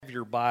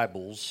your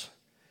Bibles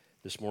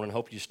this morning,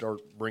 hope you start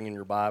bringing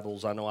your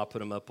Bibles. I know I put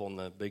them up on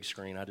the big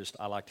screen.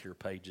 I like to hear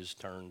pages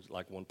turn.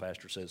 Like one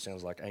pastor said, it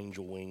sounds like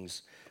angel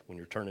wings when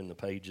you're turning the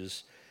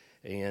pages.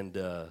 And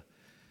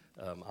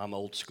I'm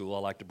old school. I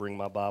like to bring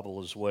my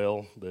Bible as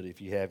well. But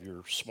if you have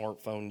your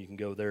smartphone, you can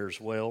go there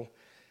as well.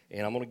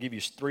 And I'm going to give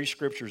you 3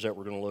 scriptures that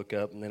we're going to look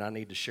up, and then I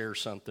need to share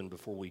something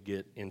before we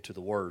get into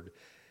the Word.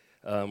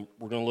 We're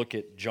going to look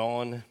at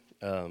John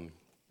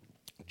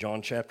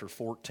chapter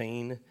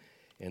 14,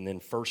 and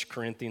then 1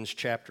 Corinthians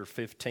chapter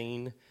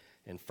 15,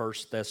 and 1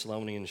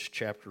 Thessalonians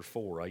chapter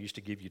 4. I used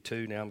to give you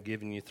 2, now I'm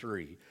giving you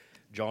 3.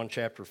 John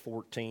chapter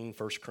 14,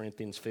 1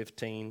 Corinthians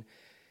 15,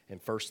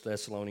 and 1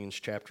 Thessalonians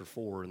chapter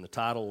 4. And the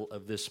title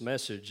of this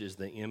message is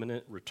The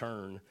Imminent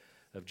Return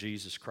of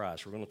Jesus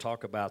Christ. We're going to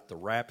talk about the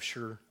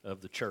rapture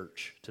of the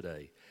church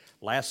today.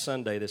 Last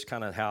Sunday, that's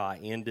kind of how I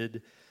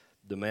ended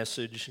the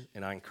message,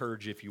 and I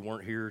encourage you, if you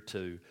weren't here,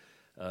 to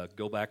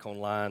go back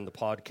online, the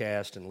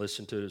podcast, and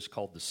listen to it. It's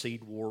called The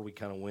Seed War. We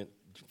kind of went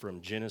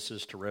from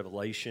Genesis to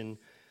Revelation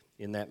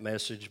in that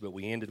message, but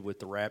we ended with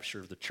the rapture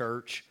of the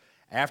church.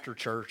 After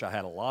church, I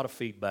had a lot of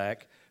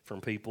feedback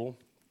from people,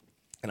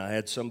 and I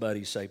had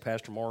somebody say,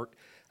 Pastor Mark,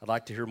 I'd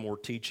like to hear more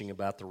teaching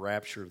about the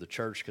rapture of the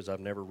church because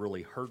I've never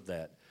really heard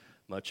that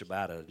much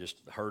about it. I just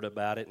heard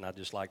about it, and I'd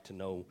just like to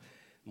know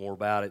more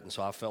about it. And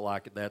so I felt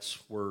like that's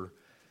where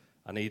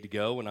I need to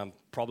go, and I'm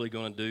probably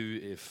going to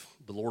do, if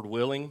the Lord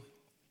willing,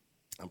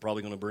 I'm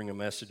probably going to bring a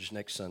message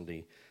next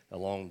Sunday I'm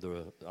going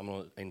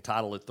to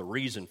entitle it The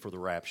Reason for the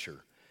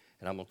Rapture.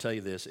 And I'm going to tell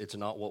you this, it's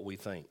not what we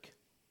think.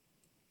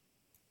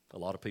 A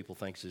lot of people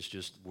think it's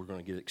just we're going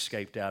to get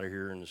escaped out of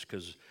here, and it's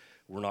because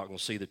we're not going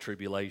to see the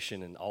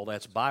tribulation, and all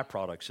that's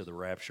byproducts of the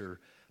rapture.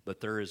 But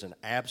there is an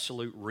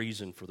absolute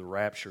reason for the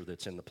rapture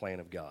that's in the plan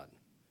of God.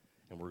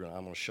 And I'm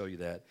going to show you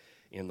that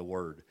in the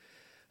Word.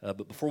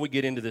 But before we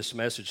get into this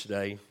message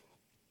today,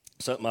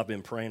 something I've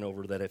been praying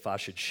over that if I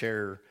should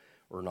share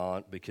or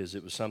not, because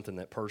it was something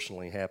that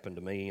personally happened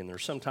to me. And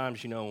there's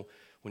sometimes, when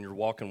you're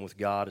walking with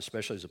God,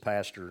 especially as a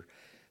pastor,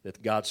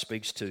 that God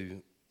speaks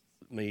to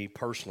me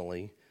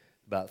personally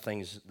about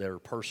things that are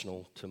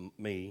personal to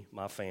me,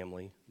 my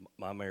family,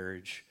 my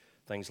marriage,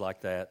 things like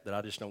that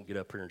I just don't get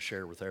up here and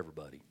share with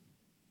everybody.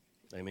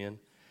 Amen?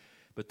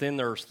 But then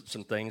there's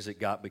some things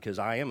that because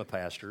I am a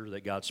pastor,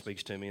 that God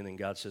speaks to me, and then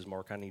God says,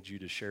 Mark, I need you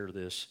to share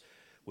this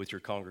with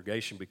your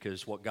congregation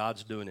because what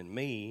God's doing in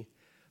me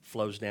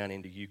flows down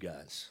into you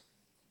guys.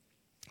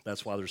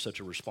 That's why there's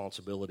such a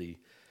responsibility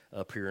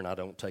up here, and I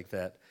don't take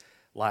that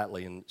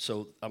lightly. And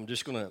so I've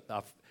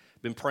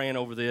been praying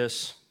over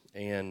this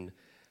and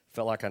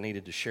felt like I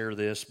needed to share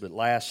this. But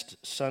last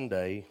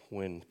Sunday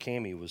when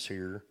Cammie was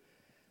here,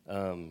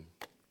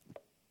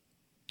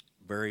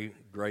 very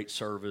great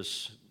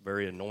service,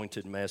 very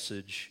anointed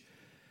message.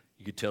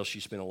 You could tell she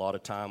spent a lot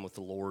of time with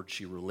the Lord.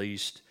 She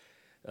released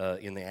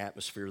in the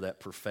atmosphere that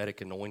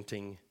prophetic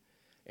anointing.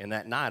 And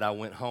that night I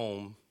went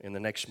home, and the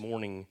next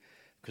morning,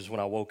 because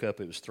when I woke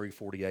up, it was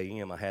 3:40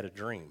 a.m., I had a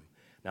dream.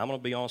 Now, I'm going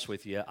to be honest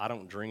with you, I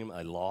don't dream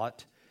a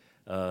lot,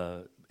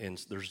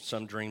 and there's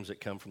some dreams that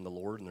come from the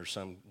Lord, and there's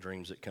some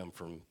dreams that come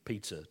from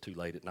pizza too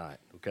late at night,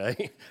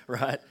 okay?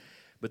 Right?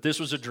 But this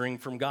was a dream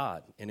from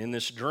God, and in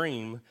this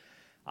dream,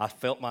 I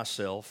felt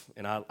myself,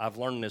 and I've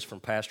learned this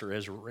from Pastor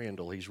Ezra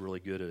Randall. He's really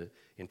good at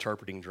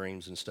interpreting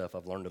dreams and stuff.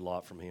 I've learned a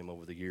lot from him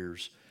over the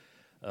years.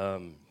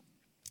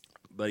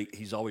 But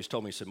he's always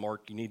told me, he said,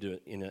 Mark, you need to,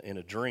 in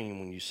a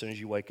dream, as soon as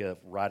you wake up,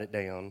 write it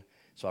down.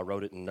 So I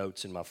wrote it in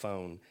notes in my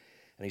phone.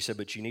 And he said,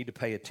 but you need to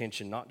pay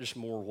attention, not just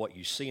more what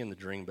you see in the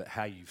dream, but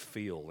how you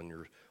feel and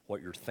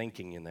what you're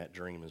thinking in that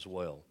dream as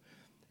well.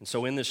 And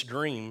so in this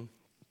dream,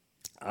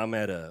 I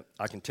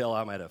can tell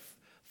I'm at a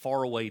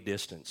faraway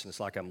distance, and it's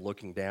like I'm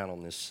looking down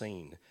on this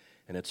scene,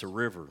 and it's a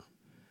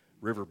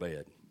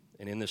riverbed.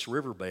 And in this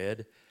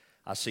riverbed,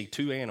 I see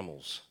 2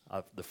 animals.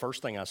 The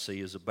first thing I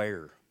see is a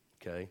bear,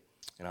 okay?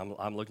 And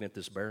I'm looking at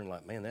this bear and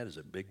like, man, that is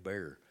a big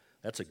bear.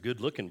 That's a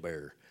good-looking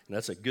bear, and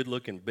that's a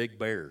good-looking big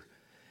bear.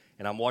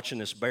 And I'm watching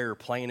this bear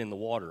playing in the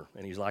water,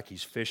 and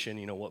he's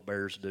fishing, what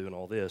bears do and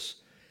all this.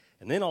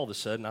 And then all of a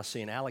sudden, I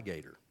see an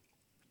alligator,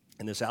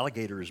 and this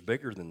alligator is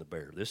bigger than the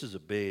bear. This is a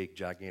big,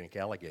 gigantic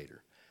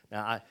alligator.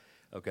 Now,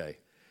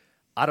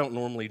 I don't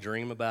normally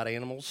dream about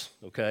animals,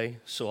 okay?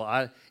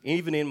 So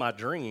even in my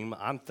dream,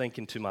 I'm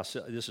thinking to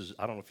myself,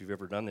 I don't know if you've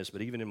ever done this,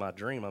 but even in my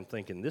dream, I'm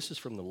thinking, this is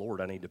from the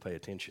Lord, I need to pay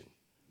attention.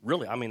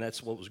 Really,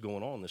 that's what was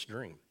going on in this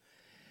dream.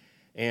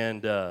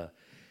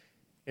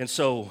 And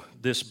so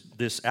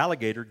this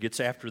alligator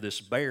gets after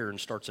this bear and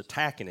starts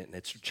attacking it, and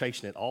it's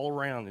chasing it all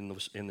around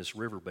in this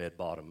riverbed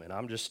bottom. And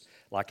I'm just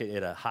like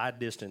at a high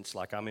distance,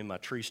 like I'm in my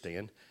tree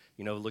stand,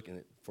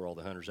 looking for all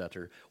the hunters out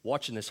there,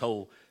 watching this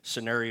whole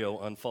scenario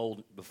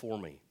unfold before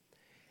me.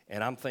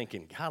 And I'm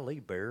thinking, golly,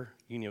 bear,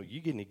 you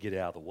need to get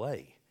out of the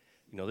way.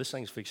 This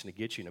thing's fixing to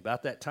get you. And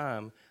about that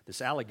time,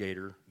 this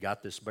alligator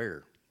got this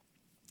bear,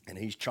 and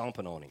he's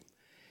chomping on him.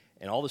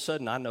 And all of a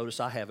sudden, I notice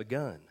I have a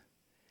gun.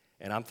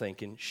 And I'm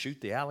thinking,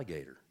 shoot the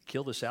alligator.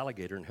 Kill this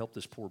alligator and help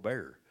this poor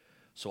bear.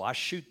 So I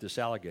shoot this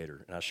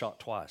alligator, and I shot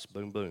twice.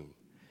 Boom, boom.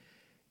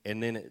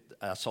 And then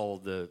I saw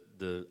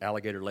the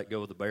alligator let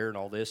go of the bear and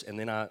all this. And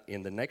then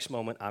in the next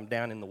moment, I'm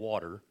down in the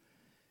water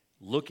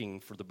looking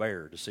for the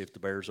bear to see if the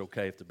bear's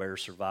okay, if the bear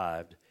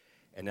survived.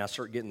 And I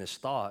start getting this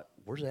thought,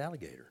 where's the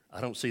alligator?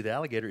 I don't see the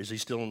alligator. Is he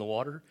still in the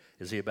water?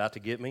 Is he about to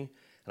get me?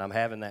 And I'm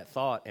having that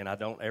thought, and I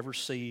don't ever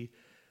see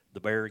the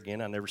bear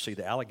again. I never see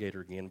the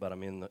alligator again, but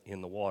I'm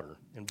in the water.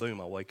 And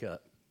boom, I wake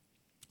up.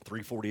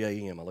 3:40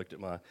 a.m. I looked at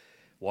my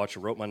watch, I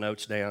wrote my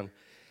notes down.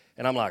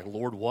 And I'm like,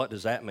 Lord, what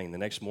does that mean? The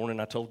next morning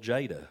I told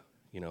Jada,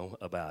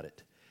 about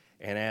it.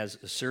 And as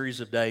a series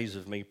of days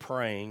of me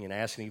praying and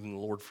asking even the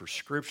Lord for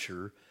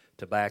scripture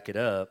to back it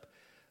up,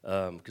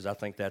 because I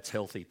think that's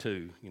healthy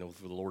too,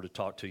 for the Lord to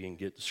talk to you and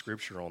get the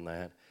scripture on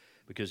that.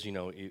 Because,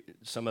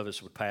 some of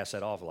us would pass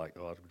that off like,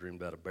 I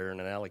dreamed about a bear and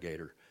an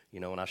alligator,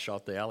 and I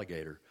shot the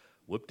alligator.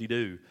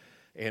 Whoop-de-doo.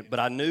 But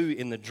I knew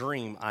in the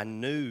dream, I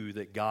knew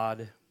that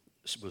God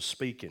was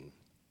speaking.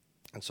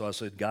 And so I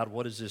said, God,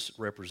 what does this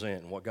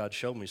represent? And what God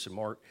showed me, he said,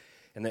 Mark,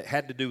 and that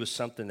had to do with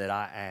something that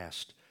I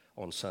asked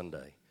on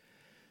Sunday.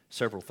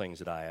 Several things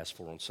that I asked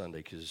for on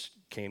Sunday because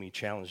Cammie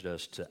challenged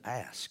us to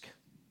ask.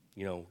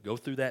 Go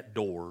through that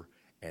door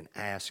and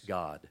ask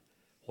God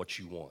what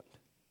you want.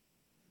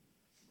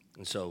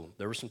 And so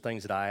there were some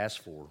things that I asked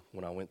for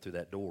when I went through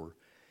that door.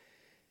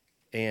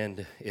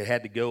 And it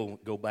had to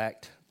go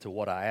back to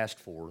what I asked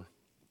for.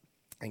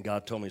 And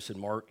God told me, he said,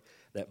 Mark,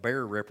 that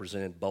bear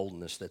represented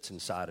boldness that's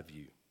inside of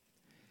you.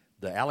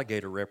 The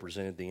alligator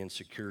represented the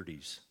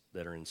insecurities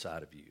that are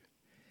inside of you.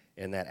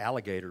 And that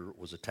alligator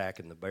was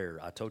attacking the bear.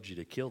 I told you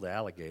to kill the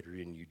alligator,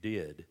 and you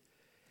did.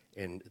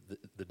 And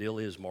the deal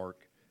is,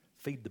 Mark,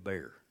 feed the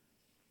bear.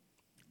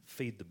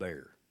 Feed the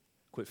bear.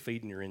 Quit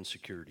feeding your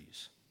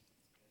insecurities.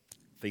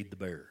 Feed the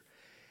bear.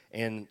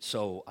 And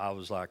so I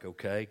was like,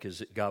 okay,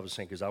 because God was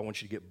saying, because I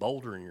want you to get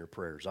bolder in your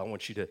prayers. I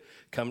want you to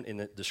come,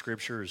 in the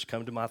scriptures,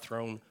 come to my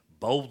throne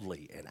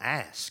boldly and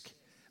ask.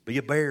 Be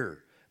a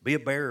bear. Be a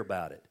bear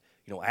about it.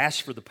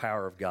 Ask for the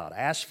power of God.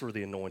 Ask for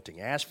the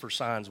anointing. Ask for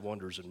signs,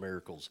 wonders, and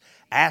miracles.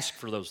 Ask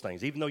for those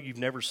things, even though you've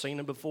never seen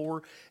them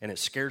before, and it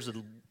scares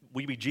the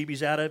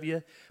weebie-jeebies out of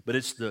you. But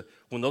it's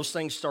when those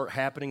things start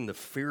happening, the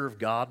fear of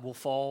God will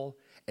fall,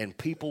 and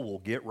people will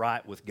get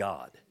right with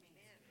God.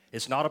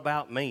 It's not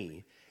about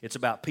me. It's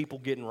about people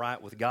getting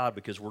right with God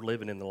because we're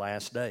living in the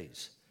last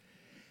days.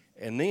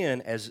 And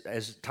then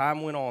as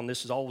time went on,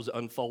 this is always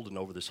unfolding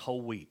over this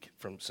whole week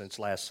since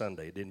last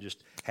Sunday. It didn't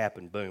just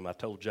happen, boom. I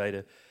told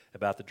Jada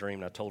about the dream,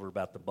 and I told her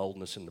about the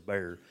boldness in the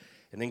bear.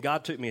 And then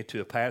God took me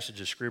to a passage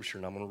of Scripture,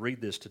 and I'm going to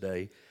read this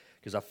today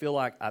because I feel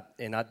like,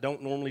 I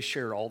don't normally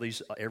share all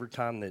these every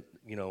time that,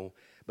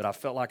 but I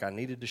felt like I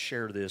needed to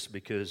share this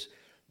because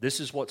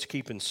this is what's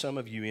keeping some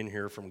of you in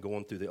here from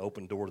going through the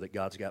open door that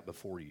God's got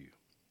before you.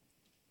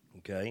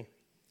 Okay?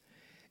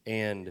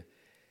 And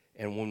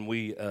when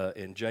we,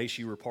 and Jace,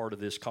 you were part of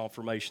this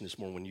confirmation this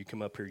morning. When you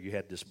come up here, you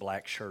had this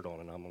black shirt on,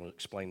 and I'm going to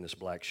explain this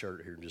black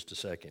shirt here in just a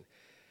second.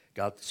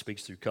 God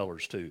speaks through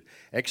colors too.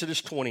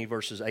 Exodus 20,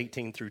 verses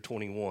 18 through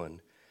 21,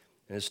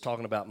 and it's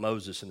talking about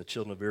Moses and the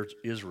children of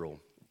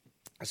Israel.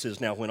 It says,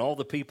 now when all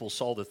the people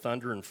saw the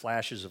thunder and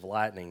flashes of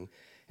lightning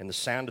and the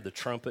sound of the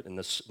trumpet and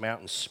the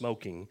mountain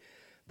smoking,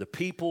 the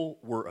people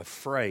were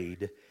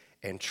afraid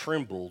and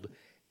trembled,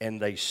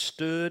 and they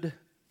stood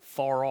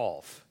far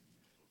off.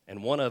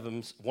 And one of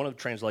the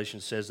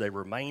translations says they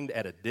remained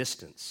at a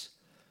distance.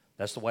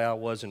 That's the way I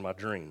was in my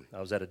dream. I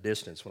was at a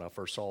distance when I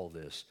first saw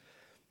this.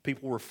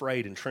 People were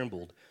afraid and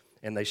trembled,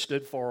 and they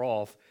stood far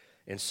off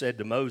and said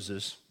to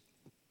Moses,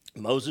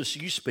 Moses,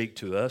 you speak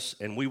to us,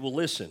 and we will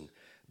listen,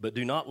 but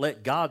do not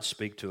let God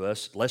speak to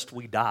us, lest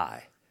we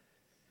die.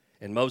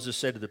 And Moses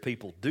said to the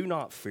people, do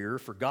not fear,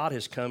 for God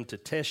has come to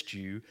test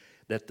you,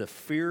 that the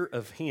fear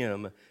of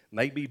him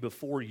may be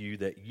before you,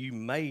 that you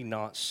may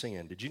not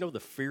sin. Did you know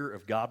the fear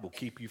of God will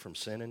keep you from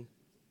sinning?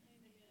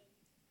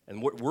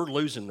 And we're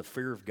losing the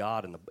fear of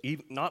God.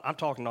 I'm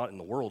talking not in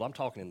the world, I'm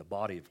talking in the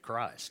body of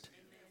Christ.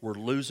 We're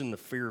losing the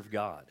fear of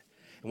God.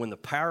 And when the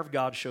power of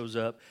God shows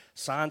up,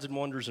 signs and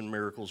wonders and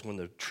miracles, when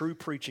the true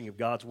preaching of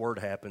God's word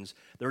happens,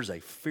 there's a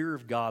fear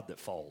of God that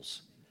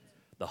falls.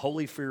 The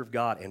holy fear of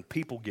God, and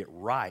people get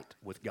right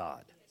with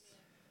God.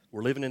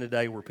 We're living in a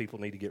day where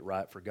people need to get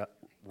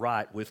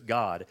right with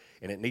God,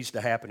 and it needs to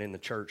happen in the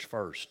church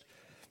first.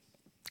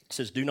 It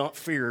says, do not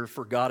fear,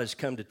 for God has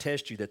come to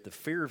test you, that the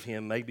fear of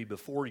him may be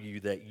before you,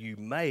 that you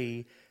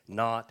may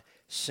not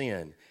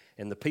sin.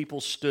 And the people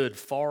stood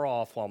far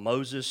off while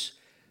Moses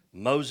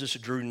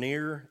drew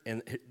near,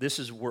 and this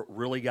is what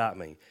really got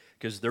me,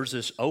 because there's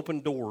this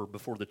open door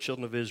before the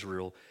children of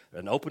Israel,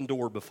 an open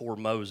door before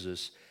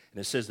Moses, and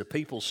it says the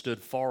people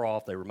stood far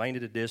off, they remained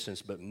at a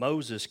distance, but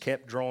Moses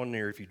kept drawing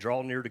near. If you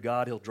draw near to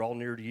God, he'll draw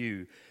near to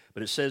you.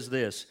 But it says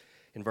this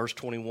in verse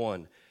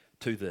 21,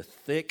 to the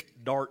thick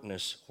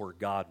darkness where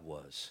God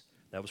was.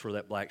 That was where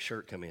that black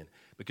shirt come in.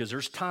 Because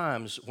there's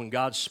times when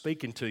God's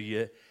speaking to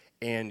you,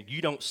 and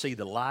you don't see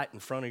the light in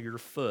front of your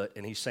foot,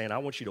 and he's saying, I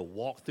want you to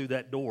walk through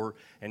that door,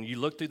 and you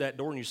look through that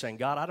door, and you're saying,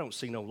 God, I don't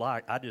see no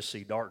light, I just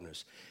see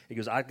darkness. He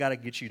goes, I've got to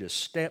get you to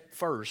step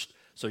first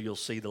so you'll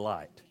see the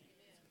light.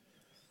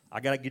 I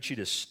got to get you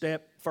to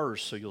step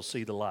first so you'll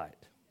see the light.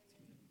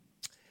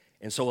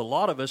 And so a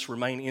lot of us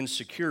remain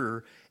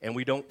insecure and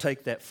we don't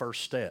take that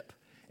first step.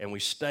 And we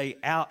stay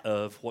out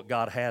of what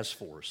God has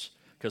for us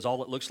because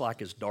all it looks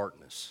like is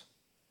darkness.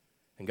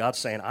 And God's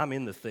saying, I'm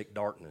in the thick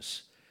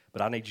darkness,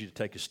 but I need you to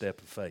take a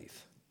step of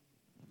faith.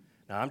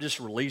 Now, I'm just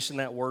releasing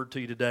that word to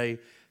you today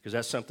because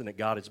that's something that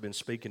God has been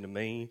speaking to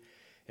me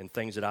and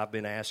things that I've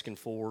been asking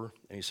for.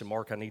 And he said,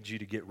 Mark, I need you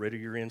to get rid of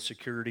your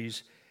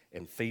insecurities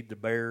and feed the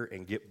bear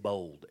and get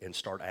bold and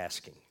start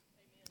asking.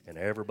 Amen. And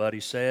everybody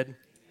said,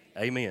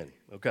 Amen.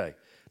 Okay.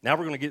 Now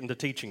we're going to get into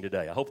teaching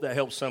today. I hope that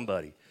helps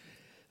somebody.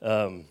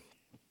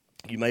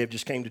 You may have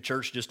just came to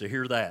church just to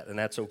hear that, and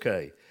that's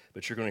okay.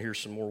 But you're going to hear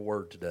some more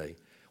word today.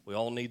 We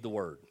all need the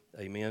word.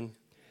 Amen.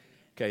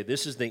 Okay,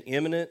 this is the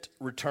imminent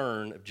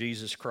return of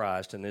Jesus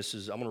Christ, and I'm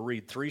going to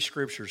read 3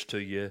 scriptures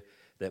to you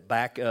that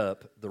back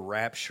up the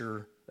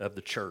rapture of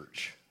the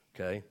church.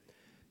 Okay,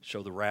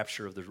 show the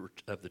rapture of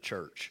the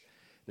church.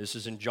 This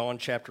is in John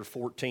chapter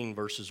 14,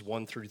 verses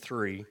 1 through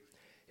 3.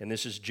 And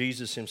this is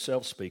Jesus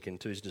himself speaking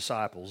to his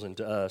disciples and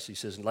to us. He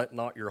says, let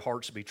not your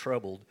hearts be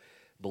troubled.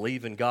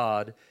 Believe in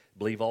God.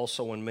 Believe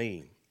also in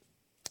me.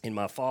 In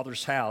my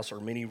Father's house are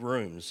many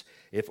rooms.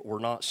 If it were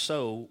not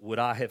so, would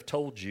I have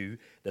told you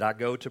that I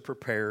go to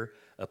prepare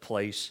a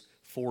place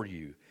for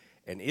you?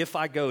 And if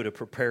I go to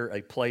prepare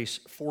a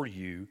place for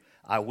you,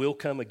 I will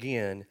come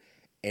again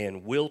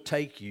and will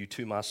take you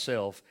to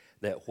myself,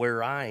 that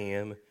where I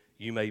am,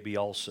 you may be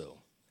also.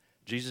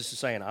 Jesus is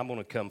saying, I'm going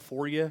to come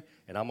for you,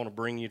 and I'm going to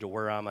bring you to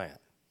where I'm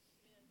at.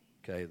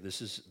 Okay,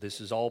 this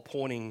is all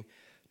pointing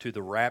to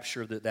the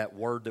rapture, that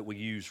word that we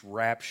use,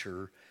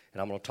 rapture,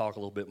 and I'm going to talk a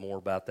little bit more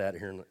about that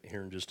here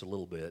in just a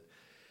little bit.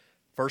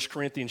 1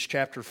 Corinthians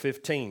chapter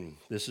 15,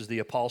 this is the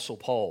Apostle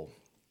Paul.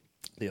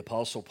 The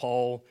Apostle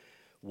Paul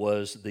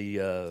was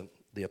the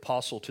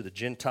apostle to the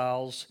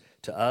Gentiles,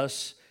 to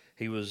us.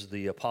 He was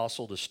the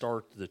apostle to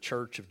start the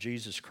church of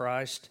Jesus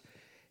Christ.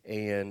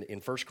 And in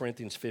 1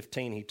 Corinthians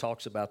 15, he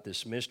talks about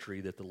this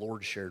mystery that the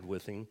Lord shared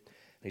with him. And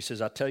he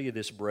says, I tell you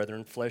this,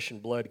 brethren, flesh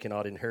and blood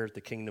cannot inherit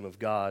the kingdom of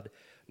God,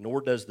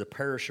 nor does the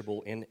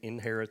perishable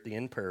inherit the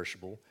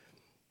imperishable.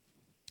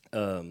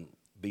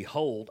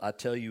 Behold, I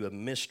tell you a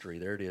mystery.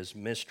 There it is,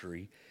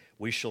 mystery.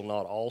 We shall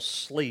not all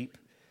sleep.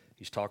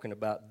 He's talking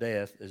about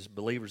death. As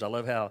believers, I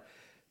love how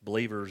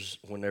believers,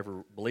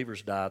 whenever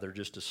believers die, they're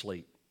just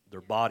asleep.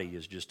 Their body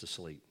is just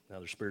asleep. Now,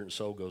 their spirit and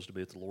soul goes to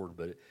be with the Lord,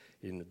 but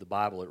in the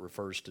Bible, it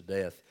refers to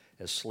death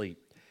as sleep.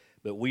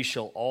 But we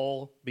shall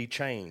all be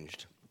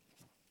changed.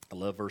 I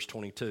love verse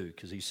 22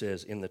 because he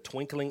says, in the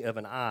twinkling of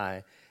an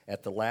eye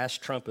at the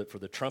last trumpet, for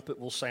the trumpet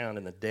will sound,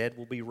 and the dead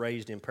will be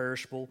raised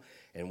imperishable,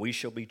 and we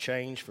shall be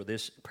changed. For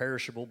this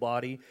perishable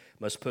body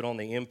must put on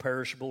the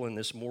imperishable, and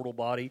this mortal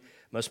body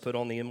must put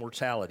on the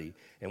immortality.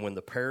 And when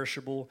the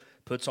perishable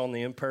puts on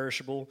the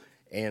imperishable,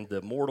 and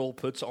the mortal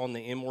puts on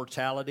the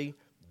immortality,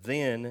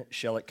 then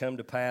shall it come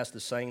to pass the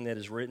saying that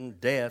is written,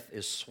 death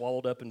is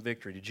swallowed up in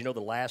victory. Did you know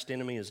the last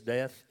enemy is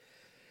death?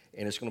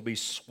 And it's going to be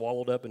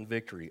swallowed up in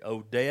victory.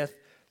 O death,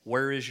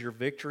 where is your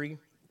victory?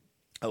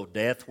 O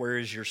death, where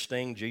is your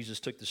sting? Jesus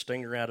took the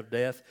stinger out of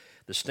death.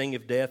 The sting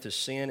of death is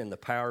sin, and the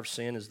power of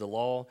sin is the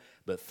law.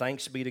 But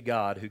thanks be to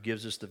God who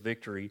gives us the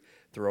victory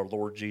through our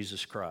Lord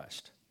Jesus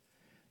Christ.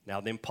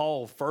 Now then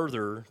Paul,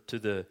 further to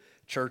the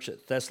church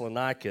at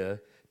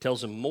Thessalonica,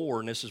 tells him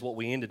more, and this is what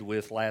we ended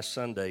with last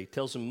Sunday,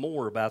 tells him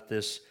more about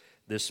this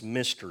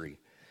mystery.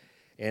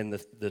 And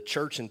the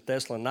church in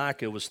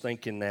Thessalonica was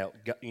thinking that,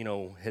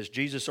 has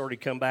Jesus already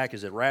come back?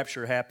 Has the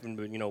rapture happened?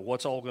 But,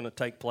 what's all going to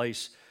take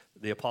place?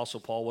 The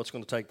Apostle Paul, what's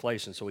going to take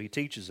place? And so he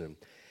teaches them.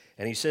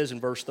 And he says in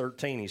verse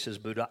 13, he says,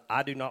 but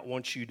I do not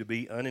want you to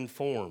be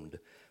uninformed.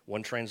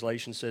 One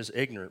translation says,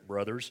 ignorant,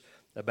 brothers,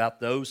 about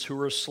those who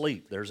are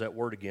asleep. There's that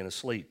word again,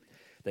 asleep.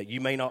 That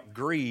you may not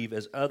grieve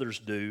as others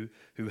do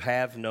who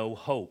have no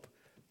hope.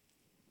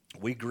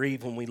 We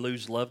grieve when we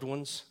lose loved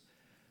ones,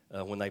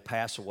 when they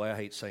pass away. I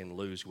hate saying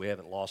lose. We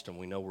haven't lost them.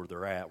 We know where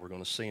they're at. We're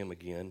going to see them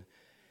again.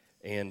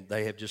 And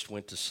they have just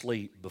went to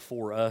sleep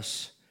before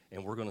us,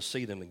 and we're going to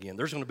see them again.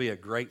 There's going to be a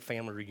great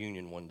family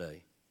reunion one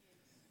day.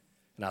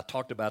 And I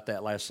talked about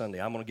that last Sunday.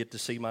 I'm going to get to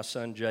see my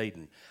son,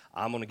 Jaden.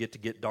 I'm going to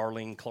get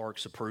Darlene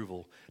Clark's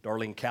approval,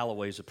 Darlene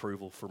Calloway's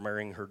approval for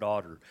marrying her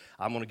daughter.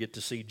 I'm going to get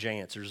to see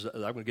Jance.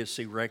 I'm going to get to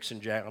see Rex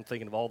and Jack. I'm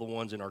thinking of all the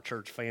ones in our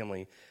church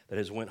family that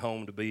has went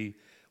home to be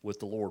with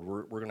the Lord.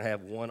 We're going to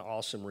have one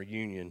awesome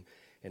reunion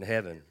in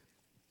heaven.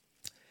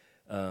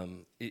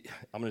 I'm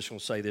just going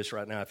to say this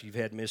right now. If you've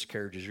had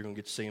miscarriages, you're going to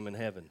get to see them in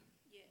heaven.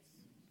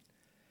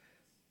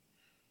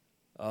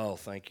 Oh,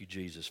 thank you,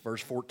 Jesus.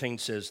 Verse 14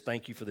 says,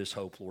 thank you for this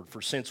hope, Lord.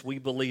 For since we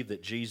believe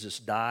that Jesus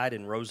died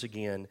and rose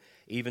again,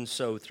 even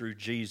so through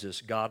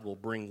Jesus, God will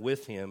bring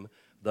with him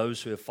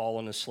those who have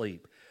fallen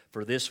asleep.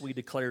 For this we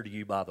declare to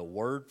you by the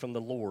word from the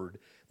Lord,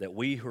 that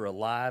we who are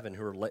alive and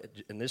who are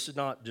and this is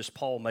not just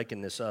Paul making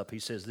this up. He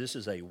says this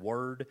is a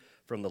word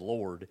from the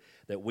Lord,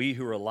 that we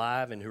who are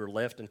alive and who are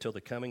left until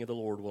the coming of the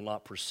Lord will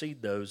not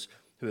precede those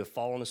who have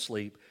fallen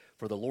asleep.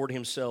 For the Lord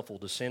himself will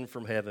descend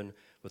from heaven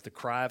with the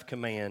cry of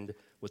command,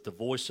 with the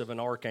voice of an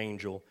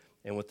archangel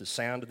and with the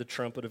sound of the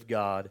trumpet of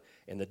God,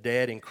 and the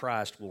dead in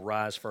Christ will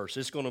rise first.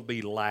 It's going to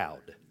be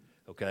loud,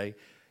 okay?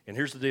 And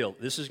here's the deal.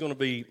 This is going to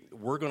be,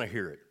 we're going to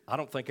hear it. I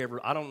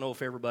don't know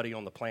if everybody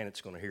on the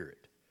planet's going to hear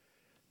it,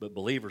 but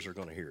believers are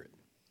going to hear it.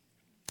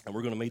 And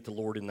we're going to meet the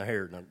Lord in the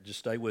air. Now, just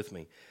stay with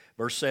me.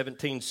 Verse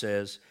 17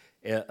 says,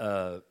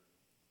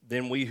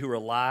 then we who are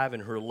alive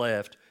and who are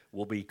left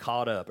will be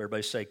caught up.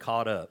 Everybody say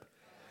caught up.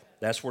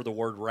 That's where the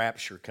word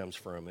rapture comes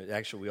from.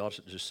 Actually, we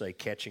also just say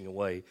catching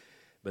away.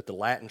 But the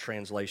Latin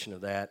translation of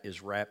that is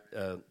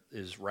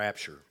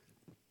rapture,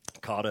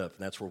 caught up.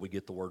 And that's where we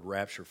get the word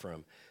rapture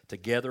from.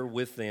 Together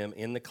with them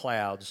in the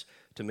clouds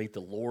to meet the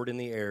Lord in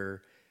the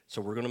air.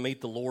 So we're going to meet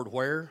the Lord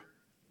where?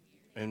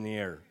 In the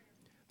air.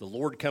 The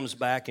Lord comes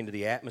back into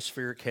the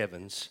atmospheric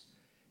heavens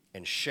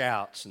and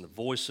shouts, and the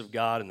voice of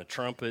God and the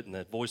trumpet and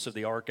the voice of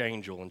the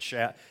archangel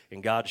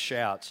and God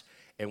shouts,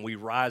 and we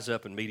rise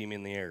up and meet him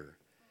in the air.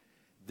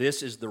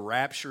 This is the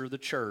rapture of the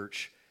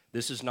church.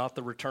 This is not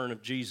the return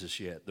of Jesus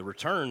yet. The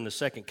return, the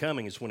second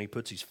coming, is when he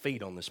puts his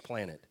feet on this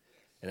planet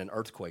and an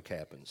earthquake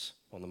happens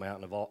on the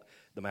Mount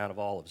of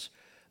Olives.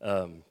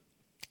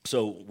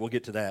 So we'll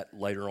get to that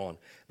later on.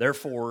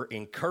 Therefore,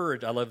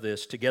 encourage, I love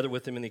this, together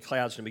with him in the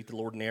clouds to meet the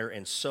Lord in the air,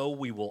 and so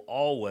we will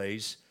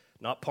always,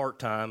 not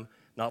part-time,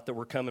 not that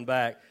we're coming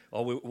back.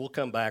 We'll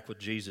come back with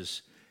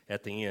Jesus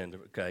at the end,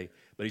 okay?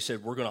 But he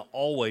said we're going to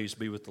always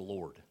be with the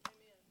Lord.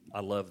 Amen.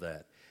 I love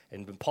that.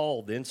 And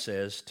Paul then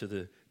says to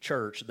the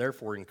church,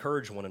 therefore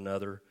encourage one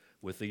another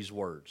with these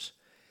words.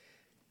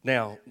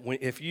 Now,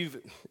 if you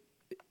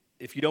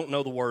don't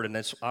know the word, and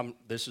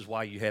this is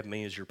why you have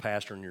me as your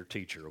pastor and your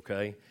teacher,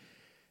 okay?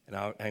 And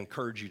I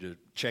encourage you to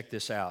check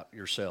this out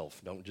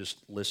yourself. Don't just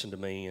listen to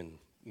me and,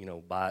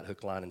 buy it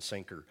hook, line, and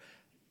sinker.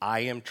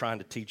 I am trying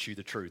to teach you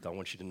the truth. I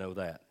want you to know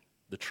that.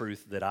 The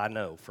truth that I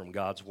know from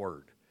God's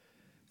word,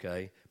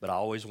 okay? But I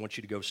always want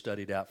you to go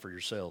study it out for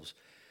yourselves.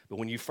 But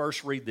when you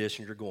first read this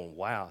and you're going,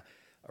 wow,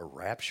 a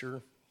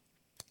rapture?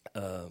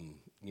 I'm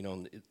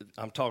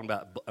talking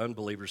about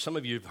unbelievers. Some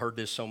of you have heard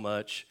this so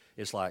much,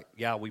 it's like,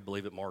 yeah, we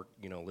believe it, Mark,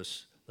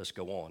 let's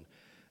go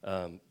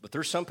on. But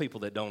there's some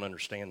people that don't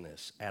understand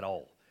this at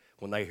all.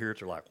 When they hear it,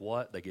 they're like,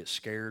 what? They get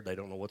scared. They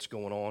don't know what's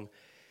going on.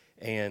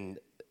 And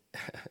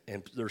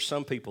there's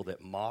some people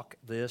that mock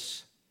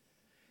this,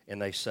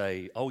 and they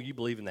say, oh, you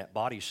believe in that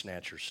body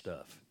snatcher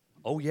stuff.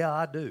 Oh, yeah,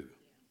 I do.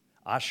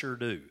 I sure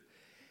do.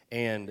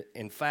 And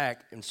in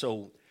fact,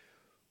 so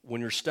when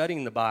you're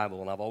studying the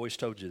Bible, and I've always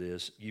told you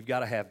this, you've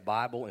got to have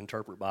Bible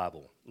interpret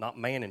Bible, not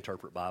man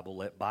interpret Bible,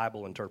 let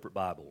Bible interpret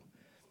Bible.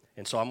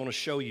 And so I'm going to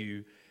show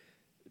you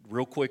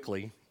real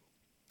quickly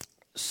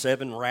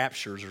 7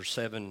 raptures or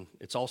 7,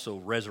 it's also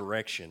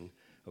resurrection,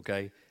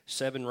 okay?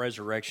 7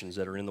 resurrections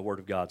that are in the Word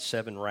of God,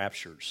 7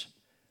 raptures.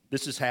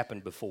 This has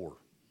happened before.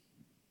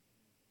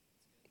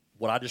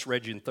 What I just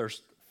read you in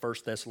 1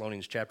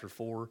 Thessalonians chapter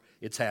 4,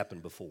 it's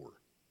happened before.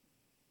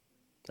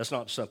 That's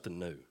not something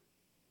new,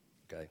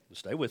 okay?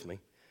 Stay with me.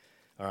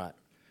 All right.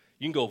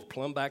 You can go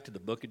plumb back to the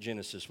book of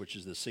Genesis, which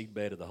is the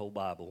seedbed of the whole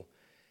Bible,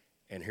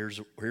 and here's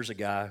a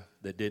guy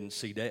that didn't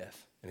see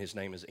death, and his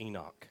name is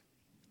Enoch,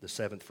 the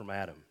 7th from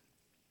Adam.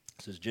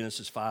 It says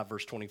Genesis 5,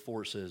 verse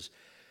 24 says,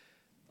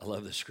 I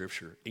love this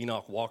scripture.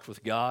 Enoch walked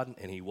with God,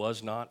 and he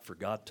was not, for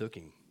God took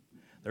him.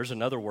 There's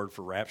another word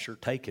for rapture,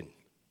 taken.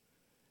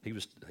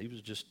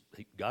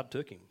 God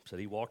took him. Said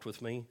he walked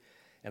with me.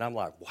 And I'm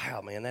like,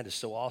 wow, man, that is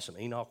so awesome.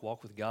 Enoch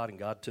walked with God, and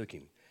God took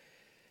him.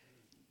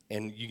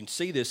 And you can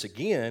see this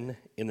again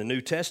in the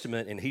New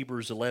Testament in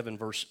Hebrews 11,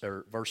 verse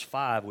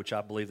 5, which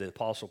I believe the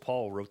Apostle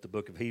Paul wrote the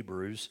book of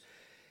Hebrews.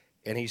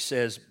 And he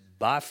says,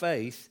 by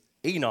faith,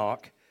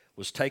 Enoch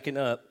was taken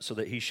up so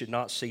that he should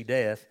not see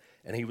death,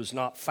 and he was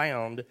not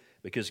found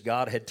because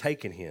God had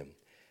taken him.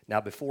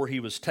 Now, before he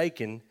was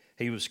taken,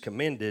 he was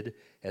commended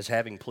as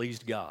having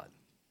pleased God.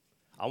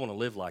 I want to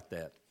live like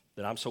that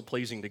I'm so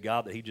pleasing to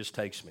God that he just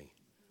takes me.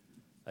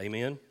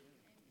 Amen?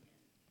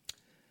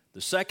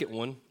 The second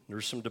one,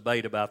 there's some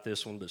debate about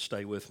this one, but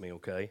stay with me,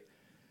 okay?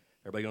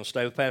 Everybody going to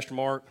stay with Pastor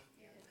Mark?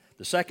 Yes.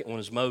 The second one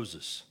is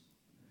Moses.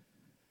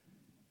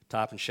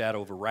 Type and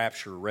shadow of a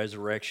rapture,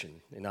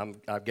 resurrection. And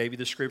I gave you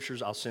the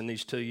scriptures. I'll send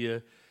these to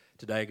you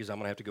today because I'm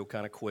going to have to go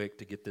kind of quick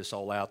to get this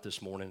all out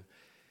this morning.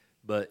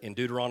 But in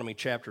Deuteronomy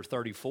chapter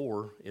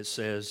 34, it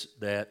says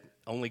that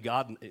only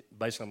God,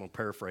 basically I'm going to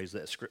paraphrase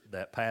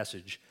that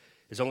passage,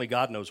 is only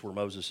God knows where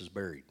Moses is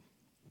buried.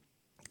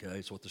 Okay,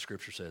 that's what the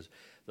scripture says.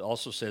 It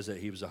also says that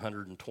he was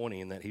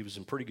 120 and that he was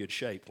in pretty good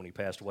shape when he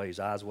passed away. His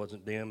eyes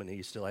wasn't dim and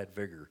he still had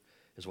vigor,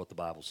 is what the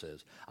Bible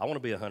says. I want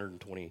to be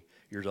 120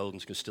 years old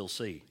and can still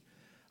see.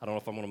 I don't know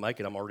if I'm going to make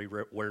it. I'm already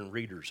wearing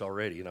readers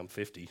already, and I'm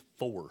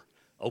 54.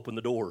 Open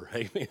the door.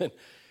 Amen.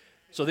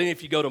 So then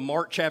if you go to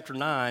Mark chapter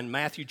 9,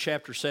 Matthew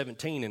chapter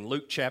 17, and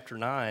Luke chapter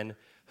 9,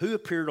 who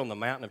appeared on the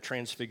mountain of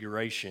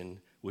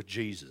transfiguration with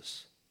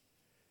Jesus?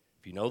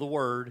 If you know the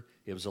word,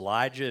 it was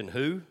Elijah and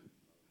who?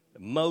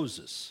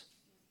 Moses.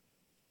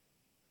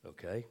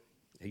 Okay?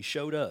 He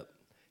showed up.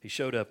 He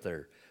showed up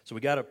there. So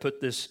we got to put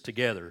this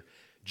together.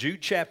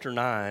 Jude chapter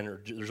 9,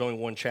 or there's only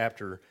one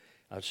chapter,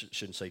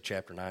 shouldn't say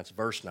chapter 9, it's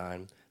verse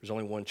 9. There's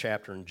only one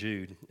chapter in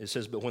Jude. It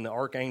says, but when the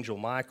archangel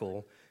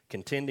Michael,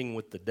 contending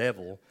with the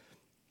devil,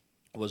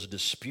 was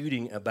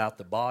disputing about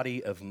the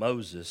body of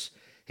Moses,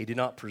 he did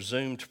not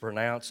presume to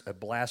pronounce a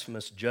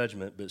blasphemous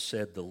judgment, but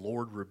said, the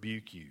Lord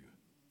rebuke you.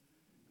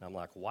 And I'm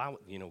like, why,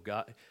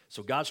 God?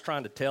 So God's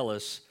trying to tell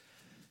us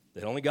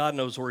that only God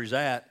knows where he's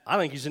at. I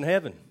think he's in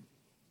heaven.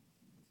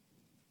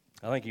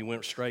 I think he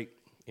went straight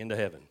into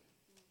heaven.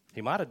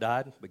 He might have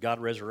died, but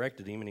God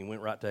resurrected him and he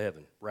went right to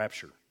heaven.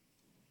 Rapture.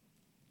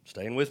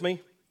 Staying with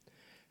me?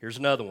 Here's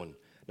another one.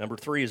 Number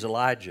 3 is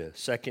Elijah.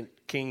 2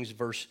 Kings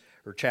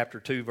chapter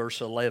 2,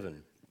 verse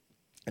 11.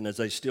 And as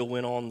they still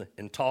went on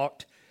and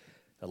talked,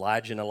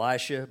 Elijah and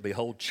Elisha,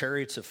 behold,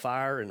 chariots of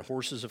fire and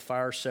horses of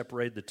fire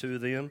separated the two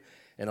of them,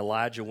 and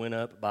Elijah went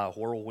up by a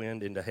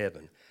whirlwind into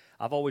heaven.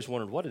 I've always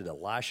wondered, what did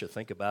Elisha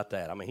think about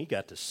that? I mean, he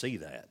got to see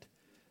that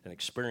and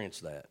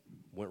experience that.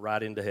 Went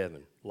right into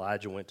heaven.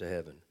 Elijah went to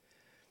heaven.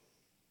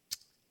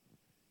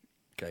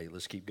 Okay,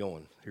 let's keep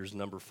going. Here's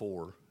number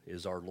 4,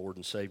 is our Lord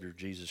and Savior,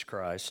 Jesus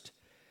Christ.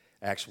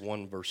 Acts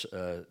 1,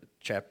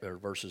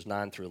 verses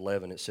 9 through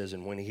 11, it says,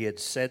 and when he had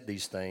said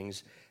these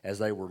things, as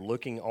they were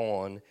looking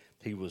on,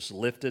 he was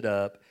lifted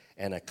up,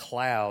 and a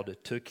cloud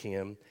took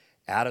him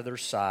out of their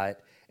sight.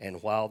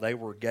 And while they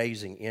were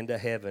gazing into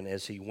heaven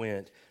as he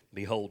went,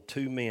 behold,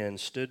 2 men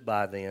stood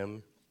by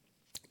them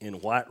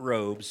in white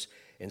robes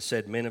and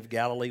said, men of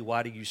Galilee,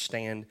 why do you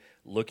stand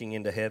looking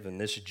into heaven?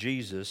 This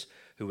Jesus,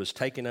 who was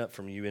taken up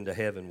from you into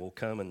heaven, will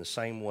come in the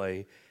same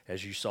way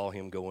as you saw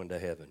him go into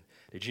heaven.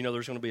 Did you know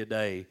there's going to be a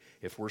day,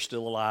 if we're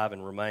still alive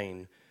and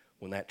remain,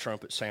 when that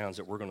trumpet sounds,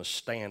 that we're going to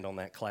stand on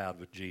that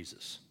cloud with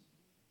Jesus?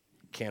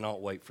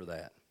 Cannot wait for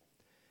that.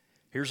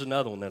 Here's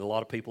another one that a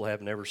lot of people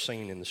have never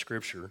seen in the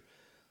Scripture.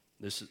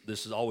 This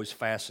has always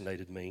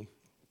fascinated me.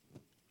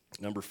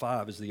 Number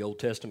 5 is the Old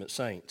Testament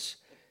saints.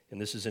 And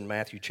this is in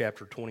Matthew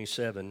chapter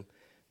 27,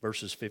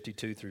 verses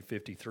 52 through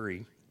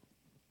 53.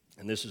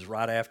 And this is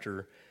right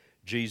after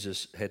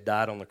Jesus had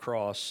died on the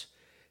cross.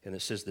 And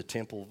it says the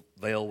temple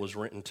veil was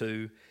rent in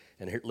two.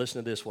 And here,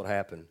 listen to this, what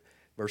happened.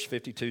 Verse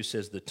 52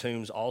 says, the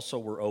tombs also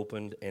were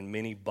opened, and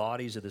many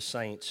bodies of the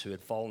saints who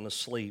had fallen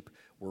asleep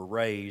were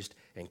raised,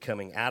 and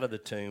coming out of the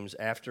tombs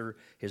after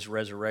his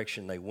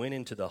resurrection, they went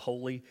into the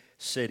holy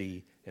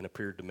city and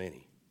appeared to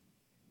many.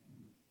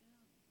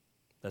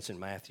 That's in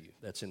Matthew.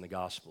 That's in the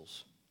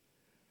Gospels.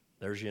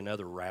 There's you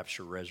another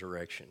rapture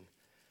resurrection.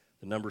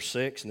 The number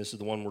 6, and this is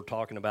the one we're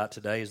talking about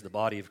today, is the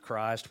body of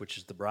Christ, which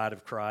is the bride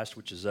of Christ,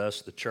 which is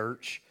us, the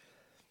church.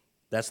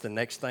 That's the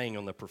next thing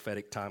on the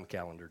prophetic time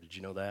calendar. Did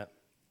you know that?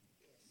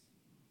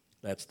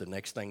 That's the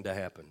next thing to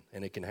happen,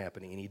 and it can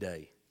happen any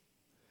day,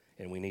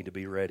 and we need to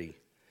be ready.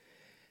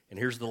 And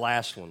here's the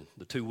last one,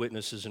 the 2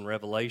 witnesses in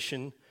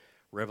Revelation.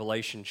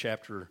 Revelation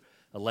chapter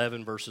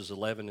 11, verses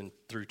 11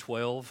 through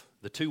 12.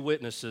 The 2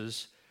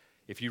 witnesses,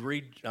 if you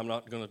read, I'm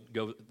not going to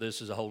go,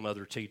 this is a whole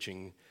other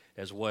teaching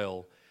as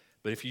well,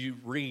 but if you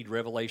read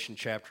Revelation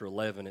chapter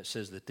 11, it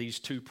says that these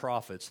 2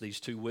 prophets, these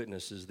 2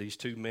 witnesses, these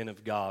 2 men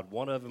of God,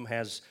 one of them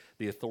has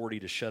the authority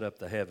to shut up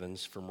the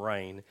heavens from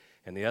rain,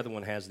 and the other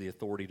one has the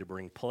authority to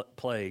bring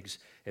plagues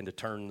and to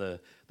turn the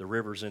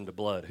rivers into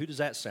blood. Who does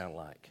that sound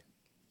like?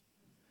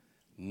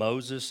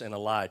 Moses and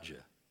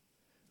Elijah.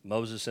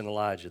 Moses and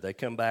Elijah. They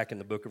come back in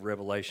the book of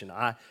Revelation.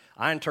 I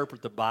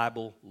interpret the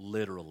Bible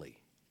literally.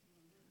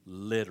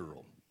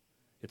 Literal.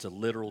 It's a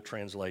literal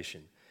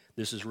translation.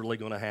 This is really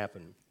going to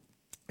happen.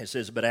 It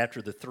says, but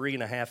after the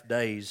 3.5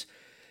 days,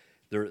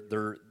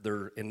 they're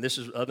and this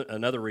is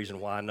another reason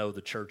why I know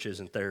the church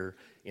isn't there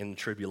in the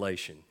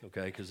tribulation,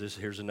 okay? Because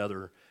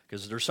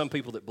there's some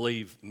people that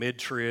believe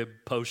mid-trib,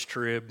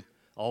 post-trib,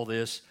 all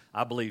this.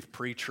 I believe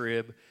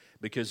pre-trib,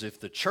 because if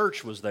the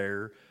church was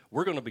there,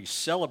 we're going to be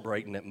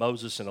celebrating that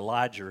Moses and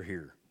Elijah are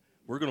here.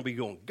 We're going to be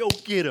going, go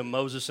get them,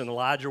 Moses and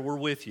Elijah, we're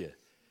with you.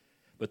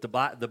 But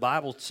the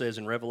Bible says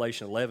in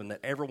Revelation 11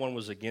 that everyone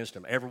was against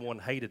them. Everyone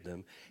hated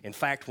them. In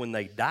fact, when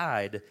they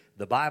died,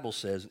 the Bible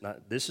says,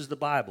 this is the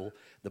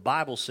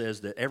Bible says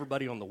that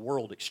everybody on the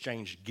world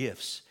exchanged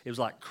gifts. It was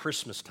like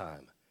Christmas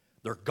time.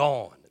 They're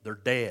gone. They're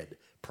dead.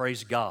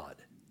 Praise God.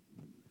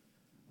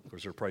 Of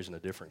course, they're praising a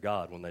different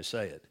God when they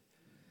say it.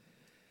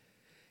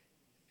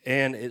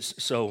 And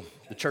so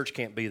the church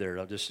can't be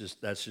there. That's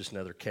just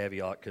another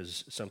caveat,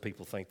 because some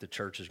people think the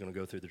church is going to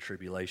go through the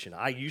tribulation.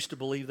 I used to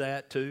believe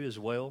that too as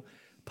well.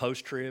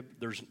 Post-trib,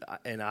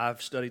 and I've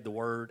studied the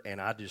Word,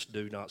 and I just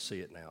do not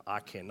see it now.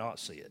 I cannot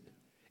see it.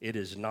 It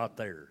is not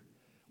there.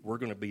 We're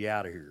going to be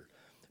out of here.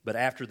 But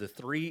after the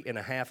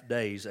 3.5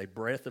 days, a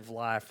breath of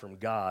life from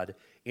God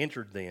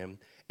entered them,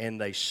 and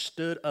they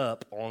stood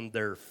up on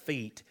their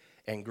feet,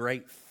 and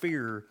great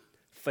fear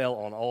fell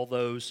on all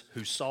those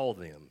who saw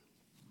them.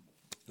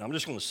 And I'm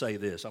just going to say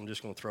this. I'm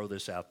just going to throw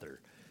this out there,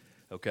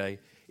 okay?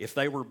 If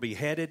they were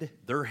beheaded,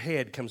 their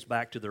head comes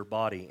back to their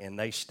body, and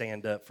they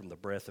stand up from the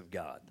breath of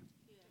God.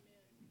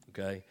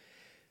 Okay?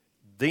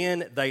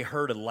 Then they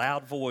heard a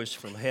loud voice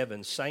from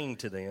heaven saying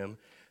to them,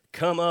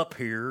 come up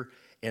here.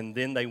 And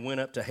then they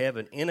went up to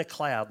heaven in a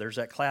cloud. There's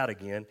that cloud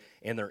again.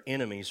 And their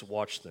enemies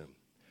watched them.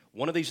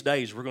 One of these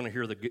days, we're going to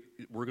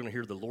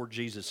hear the Lord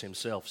Jesus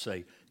himself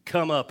say,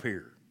 "Come up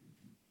here,"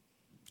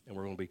 and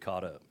we're going to be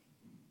caught up.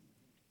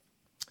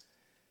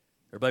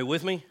 Everybody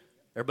with me?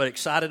 Everybody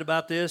excited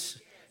about this?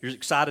 You're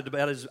excited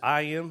about it as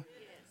I am?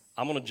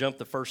 I'm going to jump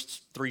the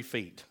first 3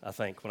 feet, I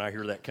think, when I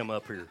hear that come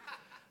up here.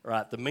 All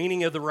right, the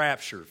meaning of the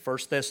rapture, 1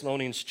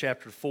 Thessalonians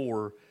chapter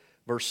 4,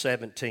 verse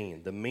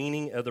 17. The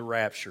meaning of the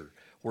rapture,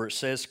 where it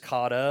says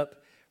caught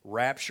up,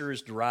 rapture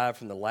is derived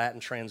from the Latin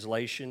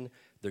translation.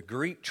 The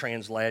Greek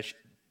translation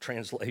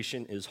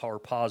is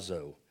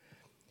harpazo.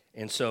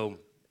 And so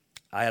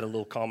I had a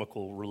little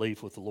comical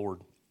relief with the Lord.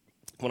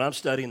 When I'm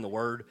studying the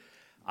Word,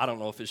 I don't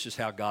know if it's just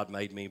how God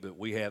made me, but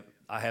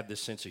I have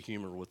this sense of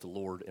humor with the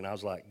Lord, and I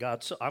was like,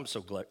 God, I'm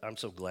so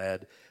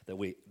glad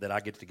that I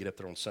get to get up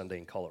there on Sunday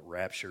and call it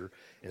rapture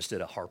instead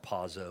of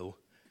harpazo.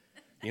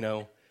 You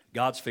know,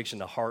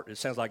 it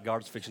sounds like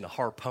God's fixing to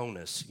harpoon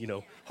us,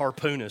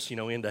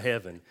 into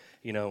heaven,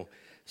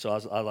 So I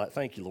was like,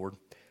 thank you, Lord.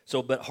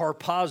 So, but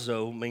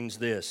harpazo means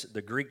this.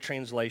 The Greek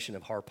translation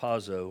of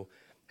harpazo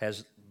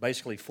has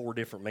basically 4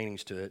 different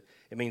meanings to it.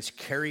 It means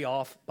carry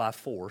off by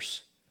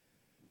force,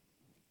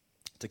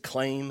 to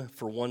claim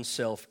for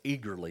oneself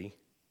eagerly.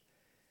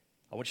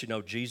 I want you to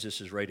know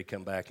Jesus is ready to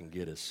come back and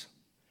get us.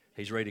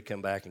 He's ready to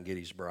come back and get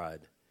his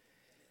bride.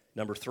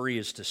 Number 3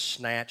 is to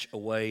snatch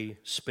away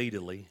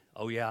speedily.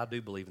 Oh yeah, I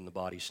do believe in the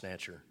body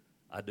snatcher.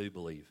 I do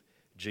believe.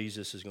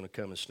 Jesus is going to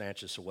come and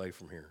snatch us away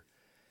from here.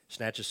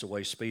 Snatch us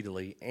away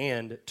speedily,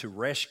 and to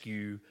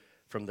rescue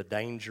from the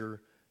danger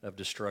of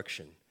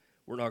destruction.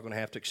 We're not going to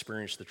have to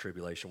experience the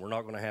tribulation. We're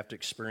not going to have to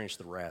experience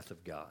the wrath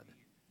of God.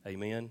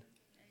 Amen?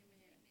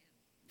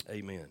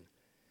 Amen.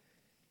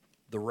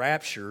 The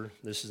rapture,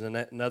 this is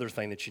another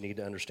thing that you need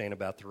to understand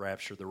about the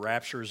rapture. The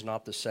rapture is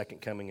not the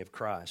second coming of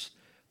Christ.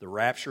 The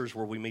rapture is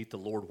where we meet the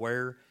Lord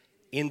where?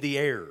 In the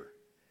air.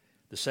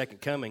 The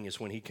second coming is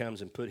when he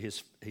comes and put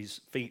his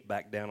feet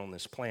back down on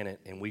this planet,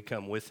 and we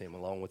come with him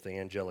along with the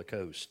angelic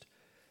host.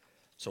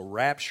 So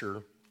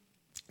rapture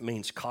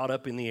means caught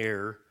up in the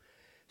air.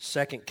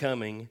 Second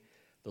coming,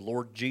 the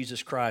Lord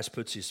Jesus Christ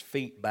puts his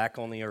feet back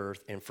on the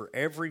earth, and for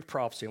every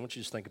prophecy, I want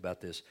you to just think about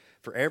this.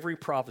 For every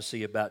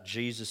prophecy about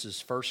Jesus'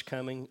 first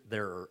coming,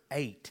 there are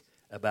 8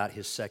 about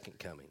his second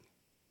coming.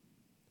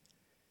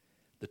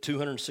 The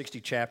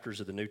 260 chapters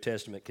of the New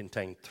Testament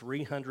contain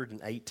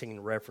 318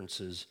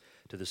 references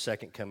to the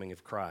second coming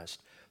of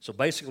Christ. So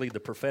basically, the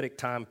prophetic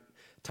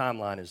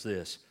timeline is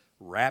this: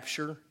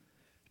 rapture,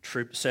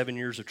 7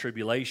 years of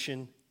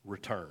tribulation,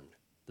 return,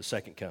 the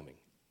second coming.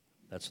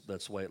 That's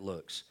the way it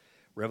looks.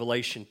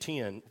 Revelation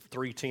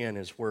 3:10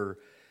 is where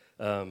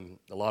a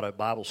lot of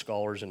Bible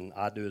scholars, and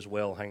I do as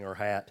well, hang our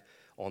hat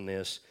on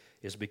this,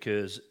 is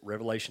because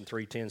Revelation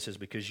 3:10 says,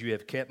 "Because you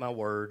have kept my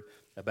word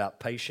about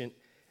patient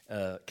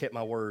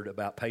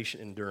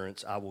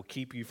endurance, I will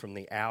keep you from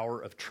the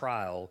hour of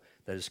trial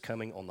that is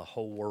coming on the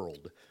whole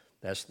world."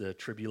 That's the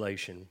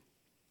tribulation.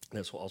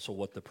 That's also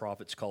what the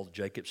prophets called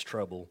Jacob's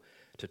trouble,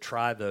 to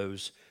try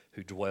those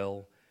who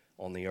dwell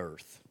on the